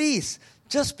 But please,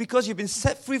 just because you've been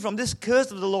set free from this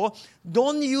curse of the law,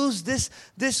 don't use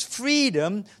this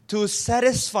freedom to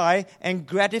satisfy and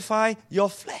gratify your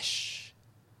flesh.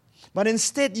 But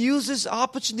instead, use this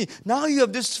opportunity. Now you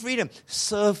have this freedom.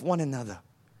 Serve one another.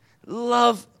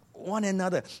 Love one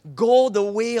another. Go the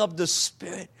way of the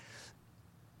Spirit.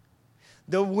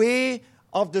 The way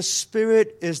of the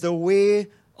Spirit is the way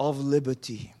of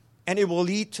liberty. And it will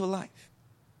lead to life.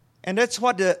 And that's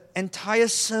what the entire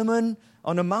Sermon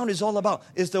on the Mount is all about.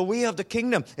 It's the way of the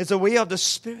kingdom. It's the way of the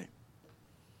Spirit.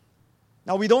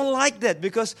 Now, we don't like that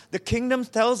because the kingdom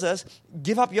tells us,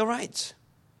 give up your rights.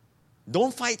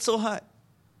 Don't fight so hard.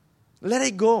 Let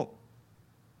it go.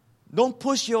 Don't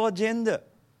push your agenda.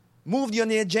 Move on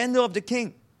the agenda of the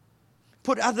king.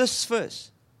 Put others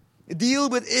first. Deal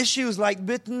with issues like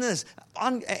bitterness,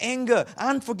 anger,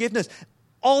 unforgiveness.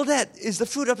 All that is the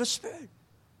fruit of the Spirit.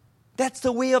 That's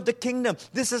the way of the kingdom.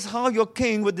 This is how your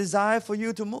king would desire for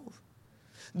you to move.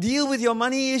 Deal with your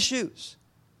money issues.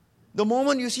 The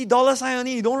moment you see dollar sign on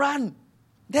it, you don't run.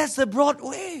 That's the broad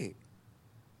way.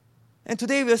 And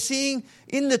today we're seeing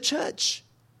in the church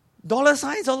dollar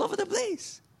signs all over the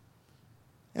place.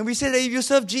 And we say that if you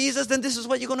serve Jesus, then this is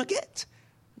what you're going to get.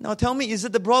 Now tell me, is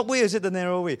it the broad way or is it the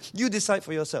narrow way? You decide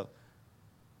for yourself.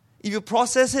 If you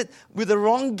process it with the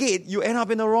wrong gate, you end up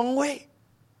in the wrong way.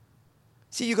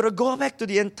 See, you've got to go back to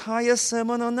the entire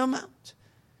Sermon on the Mount.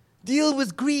 Deal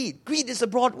with greed. Greed is a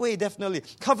broad way, definitely.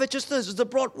 Covetousness is a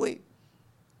broad way.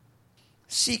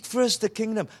 Seek first the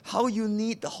kingdom. How you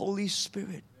need the Holy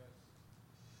Spirit.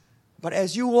 But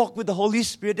as you walk with the Holy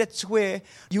Spirit, that's where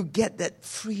you get that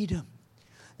freedom.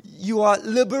 You are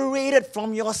liberated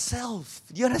from yourself.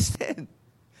 Do you understand?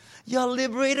 You're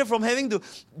liberated from having to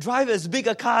drive as big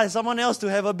a car as someone else,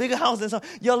 to have a bigger house than someone.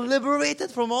 You're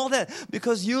liberated from all that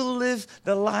because you live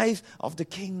the life of the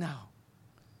King now.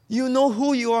 You know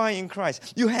who you are in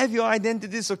Christ. You have your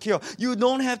identity secure. You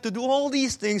don't have to do all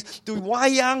these things to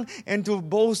wayang and to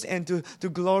boast and to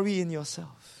glory in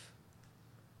yourself.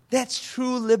 That's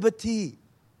true liberty.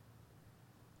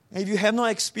 And if you have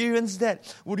not experienced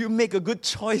that, would you make a good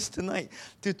choice tonight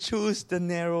to choose the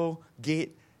narrow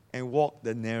gate and walk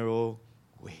the narrow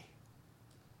way?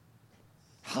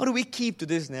 How do we keep to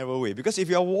this narrow way? Because if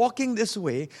you're walking this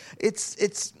way,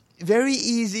 it's very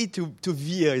easy to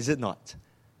veer, is it not?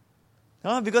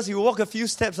 Because you walk a few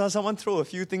steps, someone throw a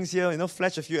few things here,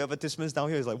 flash a few advertisements down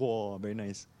here. It's like, whoa, very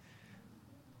nice.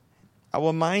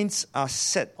 Our minds are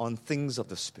set on things of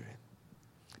the Spirit.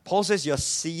 Paul says you're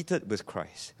seated with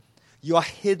Christ. You are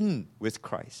hidden with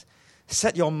Christ.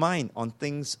 Set your mind on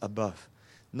things above,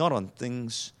 not on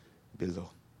things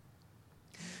below.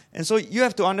 And so you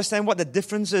have to understand what the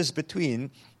difference is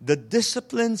between the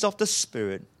disciplines of the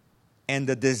Spirit and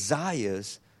the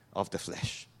desires of the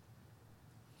flesh.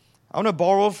 I want to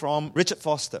borrow from Richard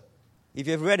Foster. If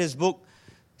you have read his book,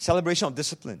 Celebration of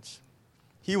Disciplines,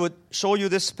 he would show you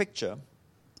this picture,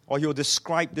 or he will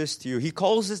describe this to you. He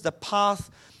calls this the path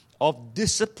of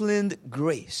disciplined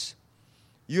grace.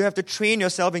 You have to train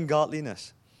yourself in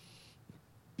godliness.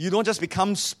 You don't just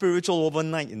become spiritual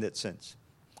overnight in that sense.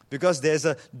 Because there's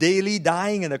a daily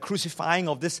dying and a crucifying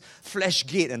of this flesh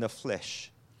gate and the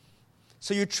flesh.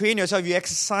 So you train yourself, you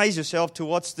exercise yourself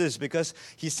towards this, because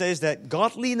he says that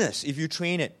godliness, if you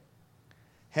train it,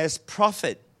 has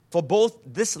profit for both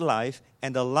this life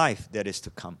and the life that is to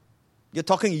come. You're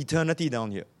talking eternity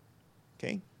down here.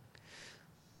 Okay?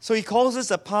 So he calls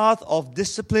this a path of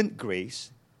disciplined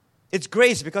grace. It's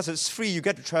grace because it's free. You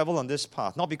get to travel on this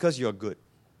path, not because you're good.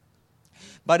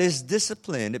 But it's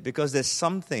disciplined because there's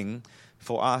something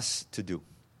for us to do.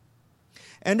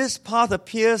 And this path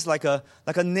appears like a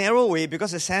narrow way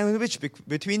because it's sandwiched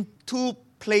between two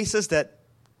places that,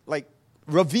 like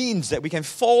ravines that we can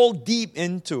fall deep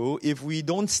into if we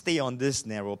don't stay on this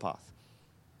narrow path.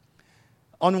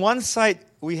 On one side,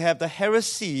 we have the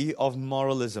heresy of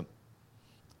moralism.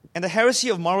 And the heresy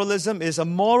of moralism is a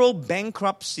moral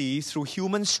bankruptcy through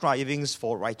human strivings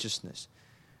for righteousness.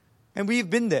 And we've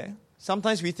been there.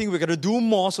 Sometimes we think we're going to do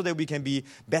more so that we can be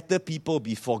better people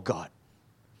before God.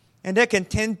 And that can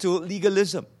tend to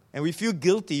legalism. And we feel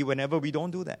guilty whenever we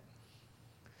don't do that.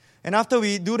 And after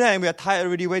we do that and we are tired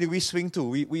already, where do we swing to?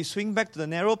 We swing back to the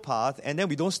narrow path, and then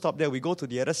we don't stop there. We go to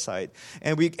the other side.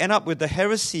 And we end up with the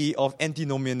heresy of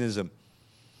antinomianism,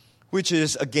 which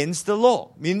is against the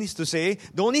law. Means to say,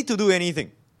 don't need to do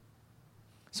anything.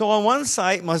 So on one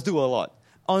side, must do a lot.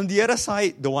 On the other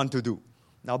side, don't want to do.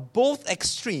 Now, both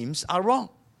extremes are wrong.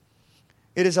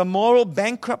 It is a moral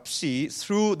bankruptcy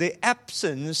through the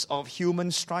absence of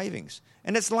human strivings.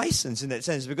 And that's license in that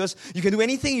sense, because you can do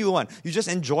anything you want. You just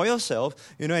enjoy yourself,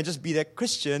 and just be that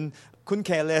Christian, couldn't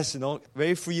care less,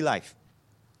 very free life.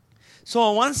 So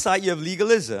on one side, you have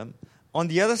legalism. On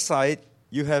the other side,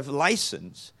 you have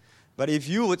license. But if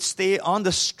you would stay on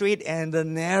the straight and the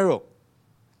narrow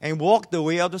and walk the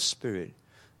way of the Spirit,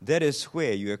 that is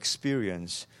where you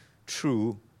experience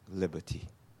true liberty.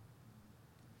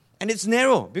 And it's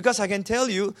narrow because I can tell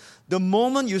you, the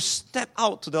moment you step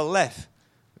out to the left,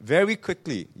 very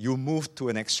quickly you move to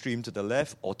an extreme to the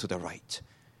left or to the right.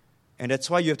 And that's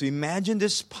why you have to imagine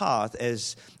this path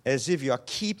as if you are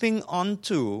keeping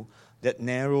onto that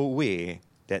narrow way,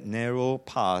 that narrow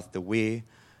path, the way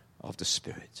of the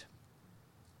Spirit.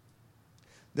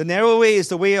 The narrow way is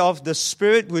the way of the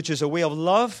Spirit, which is a way of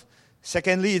love.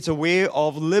 Secondly, it's a way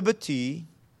of liberty.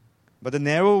 But the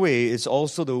narrow way is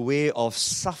also the way of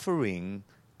suffering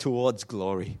towards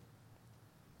glory.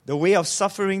 The way of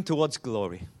suffering towards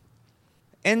glory.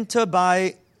 Enter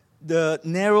by the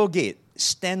narrow gate,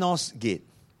 stenos gate.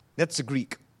 That's the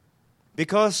Greek.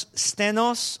 Because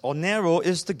stenos, or narrow,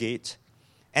 is the gate,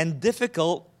 and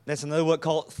difficult, that's another word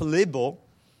called thalibo,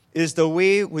 is the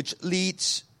way which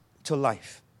leads to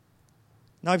life.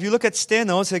 Now, if you look at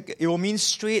stenos, it will mean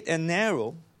straight and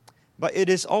narrow, but it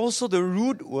is also the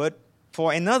root word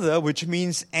for another, which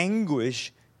means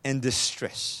anguish and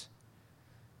distress.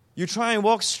 You try and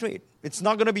walk straight. It's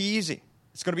not going to be easy.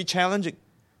 It's going to be challenging.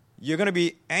 You're going to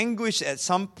be anguished at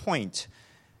some point,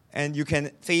 and you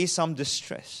can face some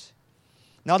distress.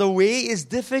 Now, the way is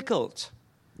difficult.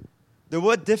 The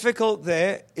word difficult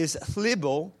there is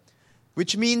thalibo,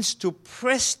 which means to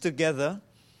press together,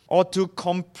 or to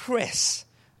compress,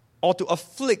 or to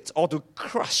afflict, or to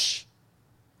crush.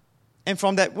 And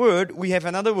from that word, we have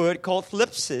another word called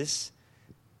thlipsis,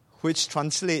 which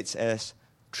translates as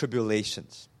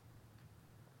tribulations.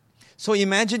 So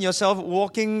imagine yourself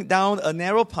walking down a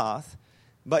narrow path,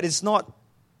 but it's not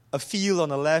a field on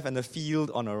the left and a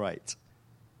field on the right,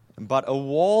 but a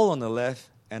wall on the left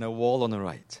and a wall on the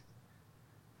right.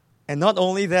 And not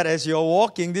only that, as you're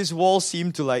walking, this wall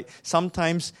seems to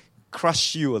sometimes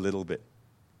crush you a little bit,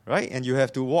 right? And you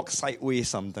have to walk sideways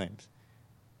sometimes.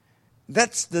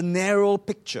 That's the narrow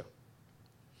picture.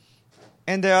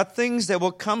 And there are things that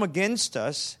will come against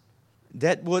us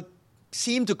that would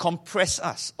seem to compress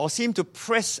us, or seem to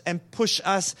press and push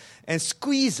us and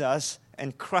squeeze us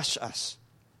and crush us.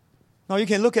 Now you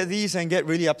can look at these and get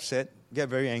really upset, get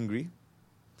very angry.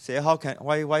 Say,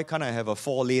 why can't I have a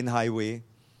 4-lane highway?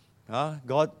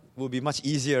 God will be much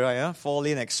easier, right?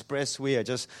 4-lane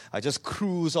expressway. I just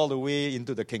cruise all the way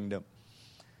into the kingdom.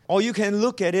 Or you can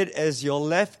look at it as your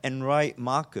left and right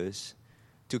markers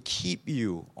to keep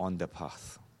you on the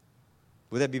path.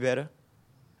 Would that be better?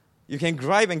 You can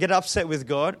gripe and get upset with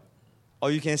God,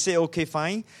 or you can say, okay,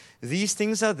 fine, these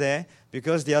things are there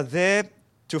because they are there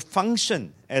to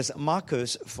function as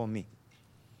markers for me.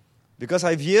 Because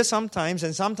I veer sometimes,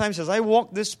 and sometimes as I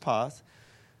walk this path,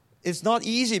 it's not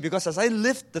easy because as I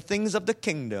lift the things of the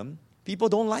kingdom, people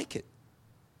don't like it.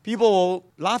 People will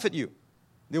laugh at you.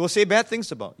 They will say bad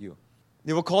things about you.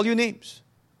 They will call you names.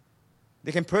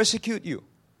 They can persecute you.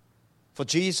 For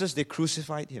Jesus, they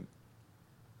crucified him.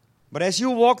 But as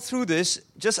you walk through this,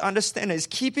 just understand that it's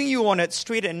keeping you on that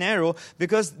straight and narrow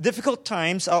because difficult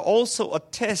times are also a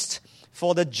test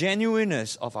for the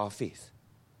genuineness of our faith.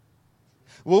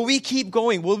 Will we keep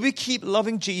going? Will we keep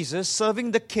loving Jesus,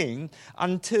 serving the King,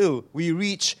 until we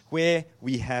reach where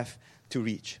we have to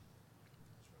reach?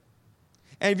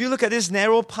 And if you look at this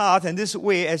narrow path and this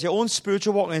way as your own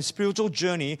spiritual walk and spiritual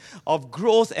journey of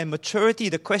growth and maturity,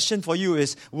 the question for you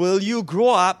is, will you grow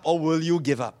up or will you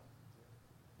give up?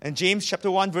 And James chapter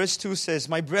 1 verse 2 says,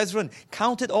 my brethren,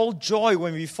 count it all joy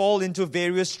when we fall into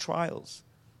various trials.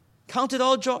 Count it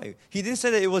all joy. He didn't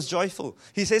say that it was joyful.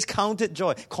 He says count it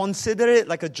joy. Consider it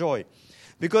like a joy.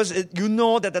 Because you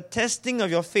know that the testing of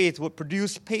your faith will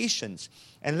produce patience.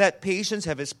 And let patience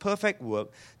have its perfect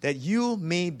work, that you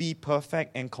may be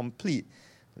perfect and complete,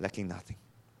 lacking nothing.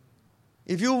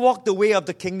 If you walk the way of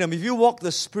the kingdom, if you walk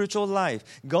the spiritual life,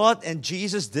 God and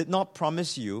Jesus did not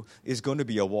promise you it's going to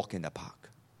be a walk in the park.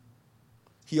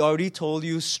 He already told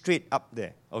you straight up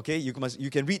there, okay? You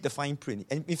can read the fine print.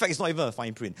 And in fact, it's not even a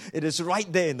fine print. It is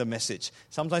right there in the message.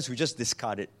 Sometimes we just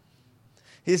discard it.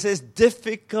 He says,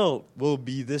 difficult will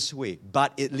be this way,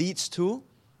 but it leads to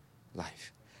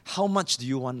life. How much do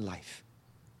you want life?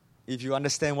 If you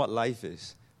understand what life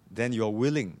is, then you're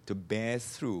willing to bear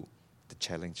through the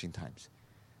challenging times.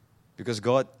 Because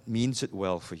God means it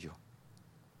well for you.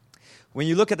 When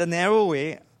you look at the narrow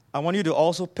way, I want you to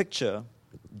also picture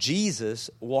Jesus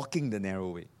walking the narrow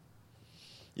way.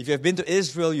 If you have been to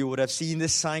Israel, you would have seen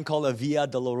this sign called a Via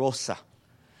Dolorosa.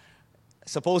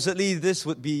 Supposedly, this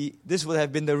would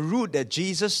have been the route that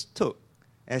Jesus took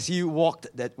as he walked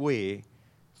that way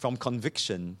from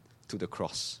conviction to the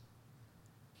cross.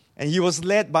 And he was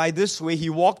led by this way. He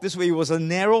walked this way. It was a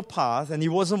narrow path, and he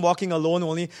wasn't walking alone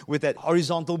only with that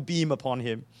horizontal beam upon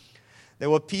him. There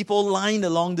were people lined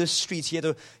along the streets. He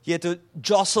had to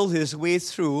jostle his way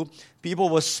through. People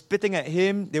were spitting at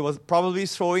him. They were probably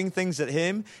throwing things at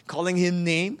him, calling him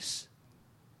names.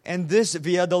 And this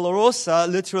Via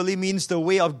Dolorosa literally means the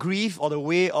way of grief or the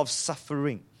way of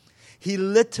suffering. He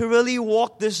literally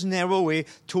walked this narrow way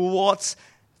towards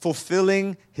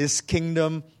fulfilling his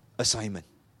kingdom assignment.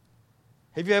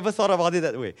 Have you ever thought about it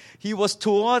that way? He was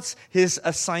towards his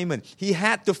assignment. He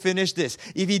had to finish this.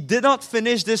 If he did not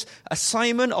finish this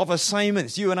assignment of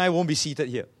assignments, you and I won't be seated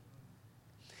here.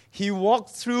 He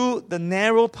walked through the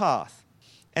narrow path.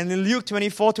 And in Luke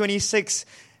 24:26,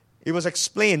 it was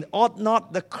explained, ought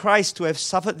not the Christ to have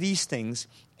suffered these things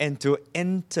and to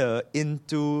enter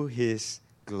into his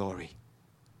glory?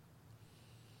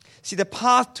 See, the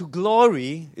path to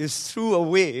glory is through a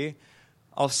way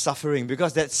of suffering,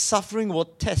 because that suffering will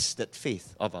test that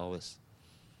faith of ours.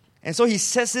 And so he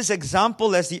sets this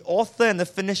example as the author and the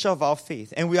finisher of our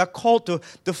faith. And we are called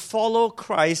to follow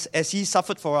Christ as he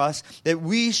suffered for us, that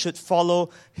we should follow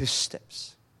his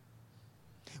steps.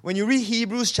 When you read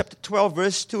Hebrews chapter 12,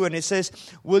 verse 2, and it says,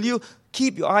 will you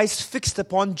keep your eyes fixed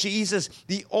upon Jesus,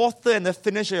 the author and the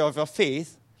finisher of your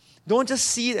faith? Don't just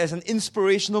see it as an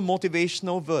inspirational,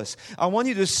 motivational verse. I want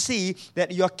you to see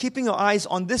that you're keeping your eyes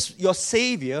on this, your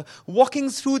Savior,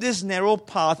 walking through this narrow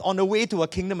path on the way to a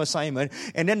kingdom assignment.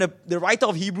 And then the writer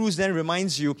of Hebrews then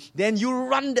reminds you, then you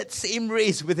run that same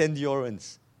race with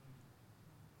endurance.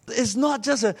 It's not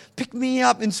just a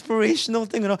pick-me-up, inspirational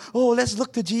thing. Oh, let's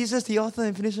look to Jesus, the author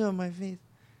and finisher of my faith.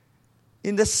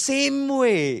 In the same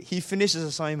way he finished his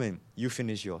assignment, you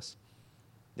finish yours.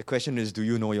 The question is, do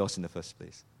you know yours in the first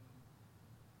place?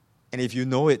 And if you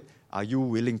know it, are you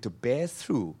willing to bear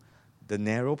through the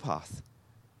narrow path?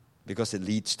 Because it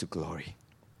leads to glory.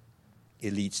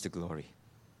 It leads to glory.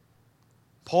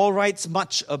 Paul writes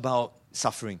much about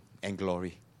suffering and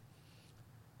glory.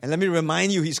 And let me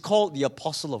remind you, he's called the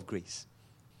Apostle of Grace.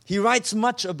 He writes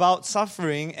much about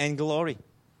suffering and glory.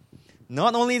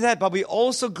 Not only that, but we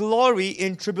also glory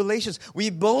in tribulations. We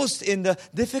boast in the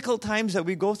difficult times that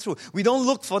we go through. We don't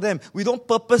look for them. We don't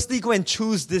purposely go and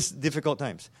choose these difficult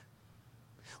times.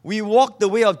 We walk the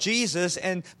way of Jesus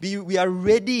and we are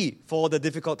ready for the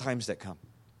difficult times that come.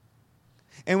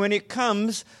 And when it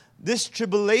comes, this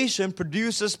tribulation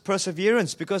produces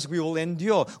perseverance because we will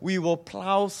endure. We will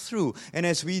plow through. And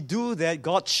as we do that,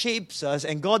 God shapes us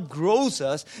and God grows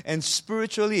us. And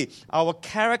spiritually, our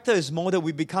character is molded.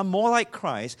 We become more like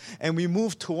Christ and we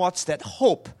move towards that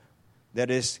hope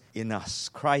that is in us.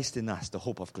 Christ in us, the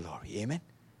hope of glory. Amen?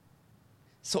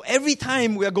 So every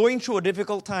time we are going through a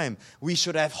difficult time, we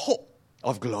should have hope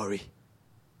of glory.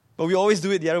 But we always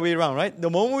do it the other way around, right? The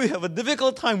moment we have a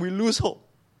difficult time, we lose hope.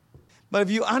 But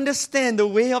if you understand the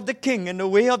way of the King and the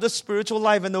way of the spiritual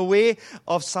life and the way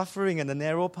of suffering and the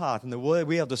narrow path and the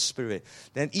way of the Spirit,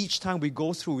 then each time we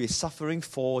go through, we're suffering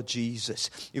for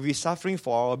Jesus. If we're suffering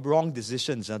for our wrong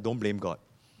decisions, don't blame God.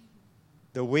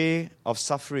 The way of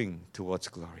suffering towards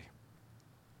glory.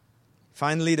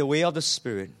 Finally, the way of the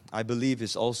Spirit, I believe,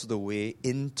 is also the way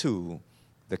into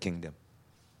the kingdom.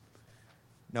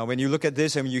 Now, when you look at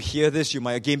this and when you hear this, you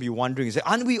might again be wondering, say,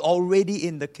 aren't we already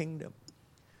in the kingdom?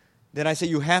 Then I say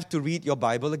you have to read your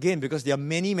Bible again, because there are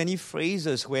many, many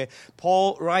phrases where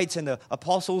Paul writes and the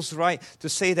apostles write to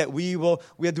say that we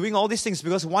are doing all these things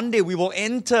because one day we will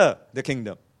enter the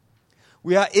kingdom.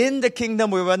 We are in the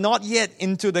kingdom, we were not yet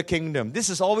into the kingdom. This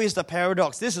is always the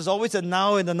paradox. This is always the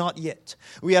now and the not yet.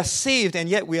 We are saved and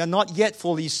yet we are not yet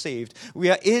fully saved.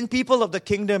 We are in people of the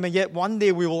kingdom and yet one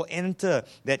day we will enter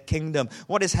that kingdom.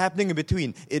 What is happening in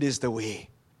between? It is the way.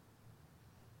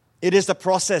 It is the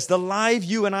process. The life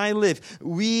you and I live,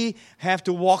 we have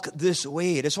to walk this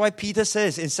way. That's why Peter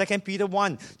says in 2 Peter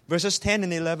 1, verses 10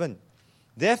 and 11,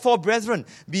 therefore, brethren,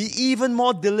 be even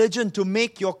more diligent to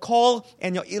make your call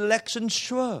and your election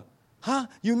sure. Huh?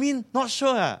 You mean not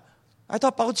sure? I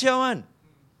thought 保交one.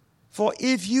 For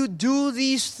if you do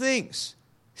these things,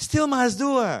 still must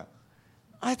do.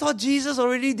 I thought Jesus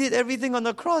already did everything on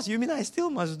the cross. You mean I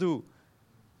still must do?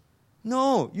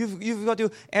 No, you've got to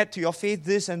add to your faith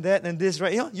this and that and this,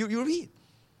 right? You read.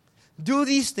 Do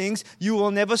these things, you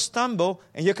will never stumble.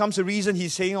 And here comes the reason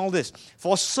he's saying all this.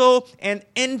 For so an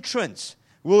entrance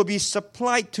will be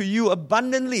supplied to you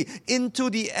abundantly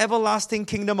into the everlasting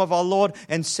kingdom of our Lord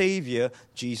and Savior,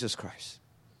 Jesus Christ.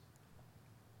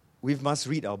 We must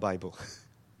read our Bible.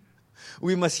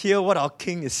 We must hear what our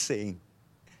King is saying.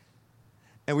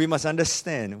 And we must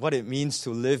understand what it means to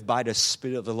live by the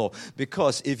Spirit of the Lord.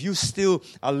 Because if you still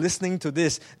are listening to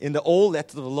this in the old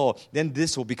letter of the law, then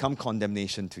this will become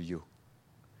condemnation to you.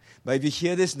 But if you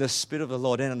hear this in the Spirit of the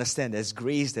Lord, then understand there's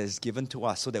grace that is given to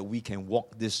us so that we can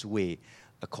walk this way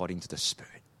according to the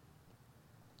Spirit.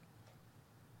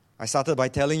 I started by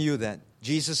telling you that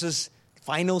Jesus'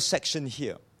 final section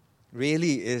here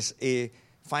really is a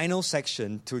final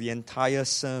section to the entire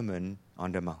Sermon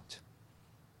on the Mount.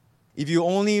 If you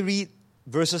only read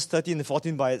verses 13 and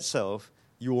 14 by itself,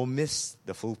 you will miss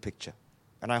the full picture.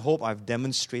 And I hope I've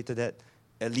demonstrated that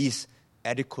at least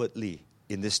adequately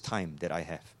in this time that I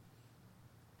have.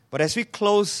 But as we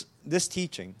close this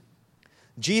teaching,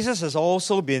 Jesus has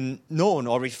also been known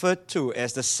or referred to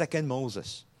as the second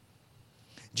Moses.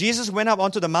 Jesus went up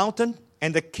onto the mountain,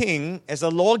 and the king, as a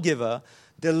lawgiver,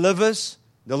 delivers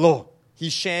the law. He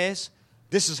shares,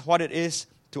 this is what it is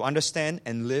to understand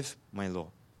and live my law.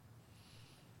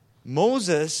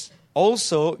 Moses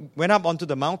also went up onto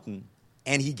the mountain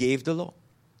and he gave the law.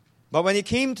 But when it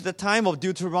came to the time of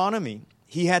Deuteronomy,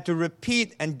 he had to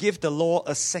repeat and give the law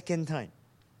a second time.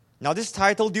 Now this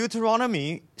title,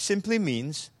 Deuteronomy, simply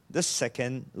means the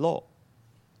second law.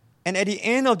 And at the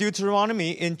end of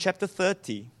Deuteronomy in chapter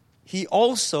 30, he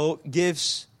also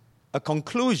gives a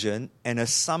conclusion and a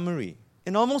summary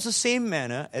in almost the same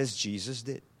manner as Jesus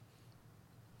did.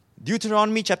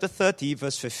 Deuteronomy chapter 30,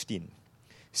 verse 15.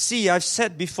 See, I've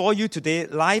set before you today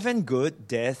life and good,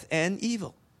 death and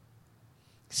evil.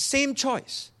 Same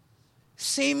choice,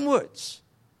 same words.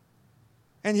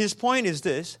 And his point is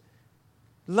this: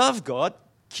 love God,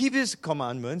 keep His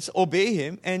commandments, obey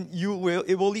Him, and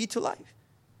it will lead to life.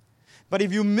 But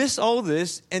if you miss all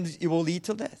this, and it will lead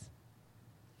to death.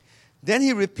 Then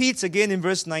he repeats again in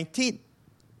verse 19.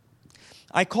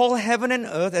 I call heaven and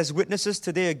earth as witnesses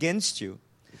today against you,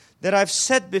 that I've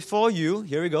set before you,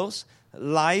 here he goes,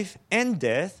 life and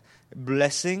death,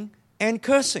 blessing and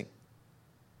cursing.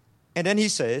 And then he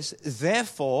says,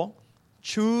 therefore,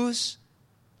 choose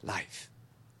life.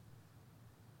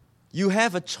 You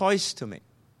have a choice to make.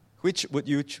 Which would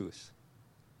you choose?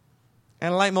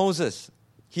 And like Moses,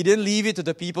 he didn't leave it to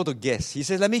the people to guess. He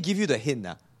says, let me give you the hint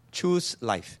now. Choose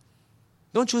life.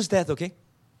 Don't choose death, okay?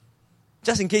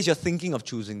 Just in case you're thinking of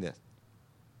choosing death.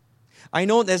 I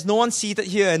know there's no one seated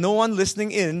here and no one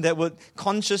listening in that would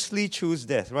consciously choose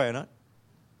death, right or not?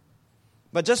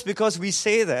 But just because we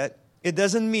say that, it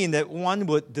doesn't mean that one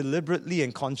would deliberately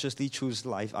and consciously choose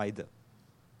life either.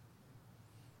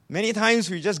 Many times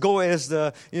we just go as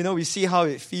we see how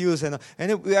it feels, and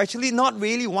we're actually not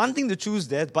really wanting to choose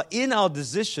death, but in our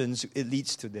decisions, it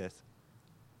leads to death.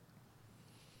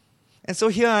 And so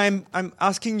here I'm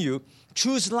asking you,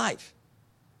 choose life.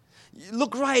 You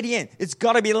look right in. It's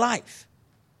got to be life.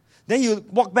 Then you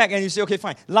walk back and you say, okay,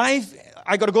 fine. Life,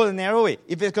 I got to go the narrow way.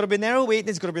 If it's got to be a narrow way, then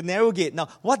it's got to be a narrow gate. Now,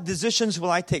 what decisions will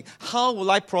I take? How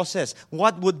will I process?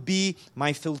 What would be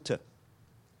my filter?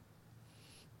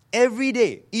 Every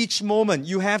day, each moment,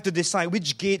 you have to decide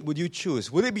which gate would you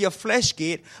choose. Will it be a flesh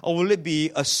gate or will it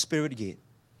be a spirit gate?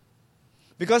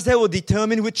 Because that will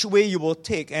determine which way you will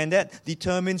take, and that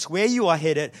determines where you are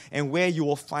headed and where you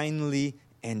will finally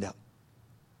end up.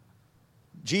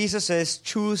 Jesus says,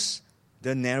 choose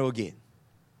the narrow gate.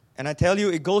 And I tell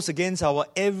you, it goes against our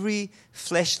every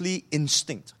fleshly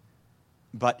instinct,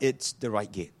 but it's the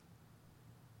right gate.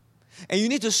 And you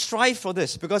need to strive for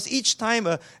this, because each time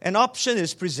an option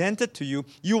is presented to you,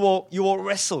 you will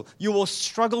wrestle. You will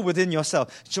struggle within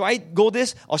yourself. Should I go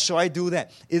this or should I do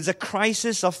that? It's a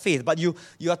crisis of faith. But you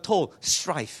are told,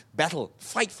 strive, battle,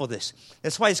 fight for this.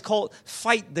 That's why it's called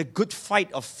fight the good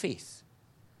fight of faith.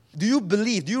 Do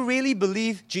you really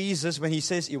believe Jesus when He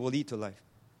says it will lead to life?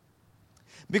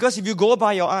 Because if you go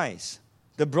by your eyes,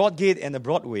 the broad gate and the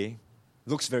broad way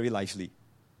looks very lively.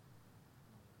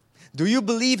 Do you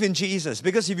believe in Jesus?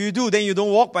 Because if you do, then you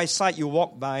don't walk by sight, you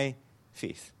walk by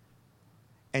faith.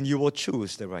 And you will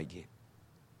choose the right gate.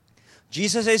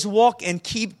 Jesus says, walk and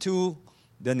keep to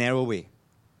the narrow way.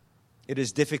 It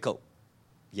is difficult,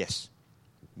 yes.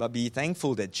 But be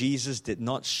thankful that Jesus did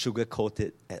not sugarcoat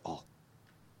it at all.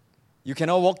 You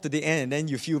cannot walk to the end and then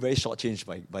you feel very shortchanged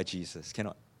by Jesus.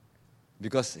 Cannot.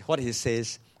 Because what He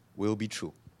says will be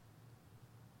true.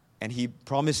 And He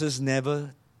promises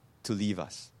never to leave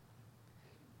us.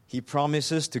 He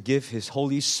promises to give His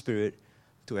Holy Spirit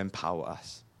to empower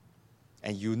us.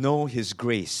 And you know His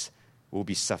grace will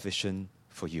be sufficient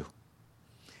for you.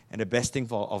 And the best thing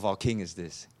of our King is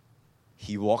this.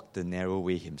 He walked the narrow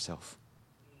way Himself.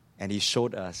 And He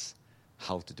showed us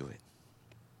how to do it.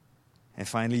 And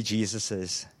finally, Jesus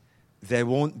says, there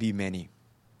won't be many,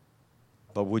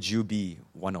 but would you be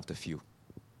one of the few?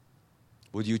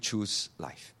 Would you choose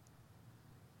life?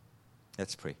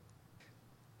 Let's pray.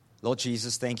 Lord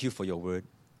Jesus, thank you for your word.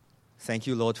 Thank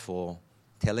you, Lord, for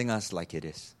telling us like it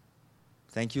is.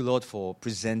 Thank you, Lord, for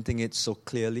presenting it so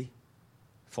clearly,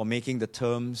 for making the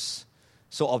terms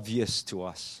so obvious to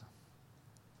us.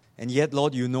 And yet,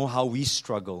 Lord, you know how we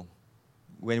struggle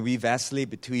when we vacillate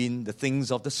between the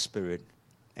things of the Spirit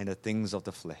and the things of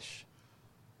the flesh.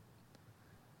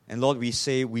 And Lord, we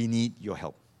say we need your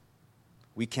help.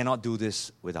 We cannot do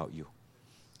this without you.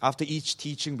 After each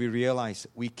teaching, we realize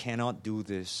we cannot do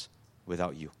this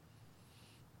without you.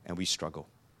 And we struggle.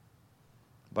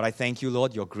 But I thank you,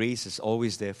 Lord, your grace is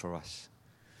always there for us.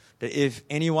 That if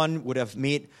anyone would have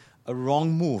made a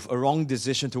wrong move, a wrong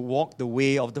decision to walk the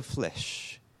way of the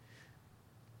flesh,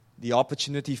 the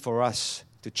opportunity for us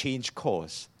to change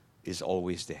course is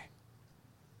always there.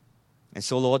 And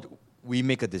so, Lord, we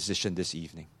make a decision this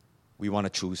evening. We want to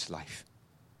choose life.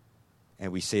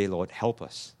 And we say, Lord, help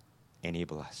us,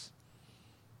 enable us.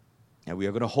 And we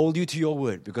are going to hold you to your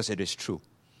word because it is true.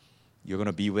 You're going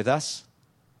to be with us,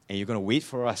 and you're going to wait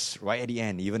for us right at the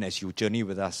end, even as you journey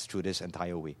with us through this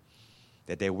entire way.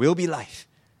 That there will be life,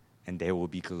 and there will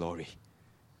be glory.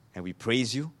 And we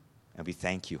praise you, and we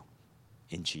thank you.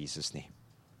 In Jesus' name,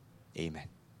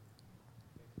 amen.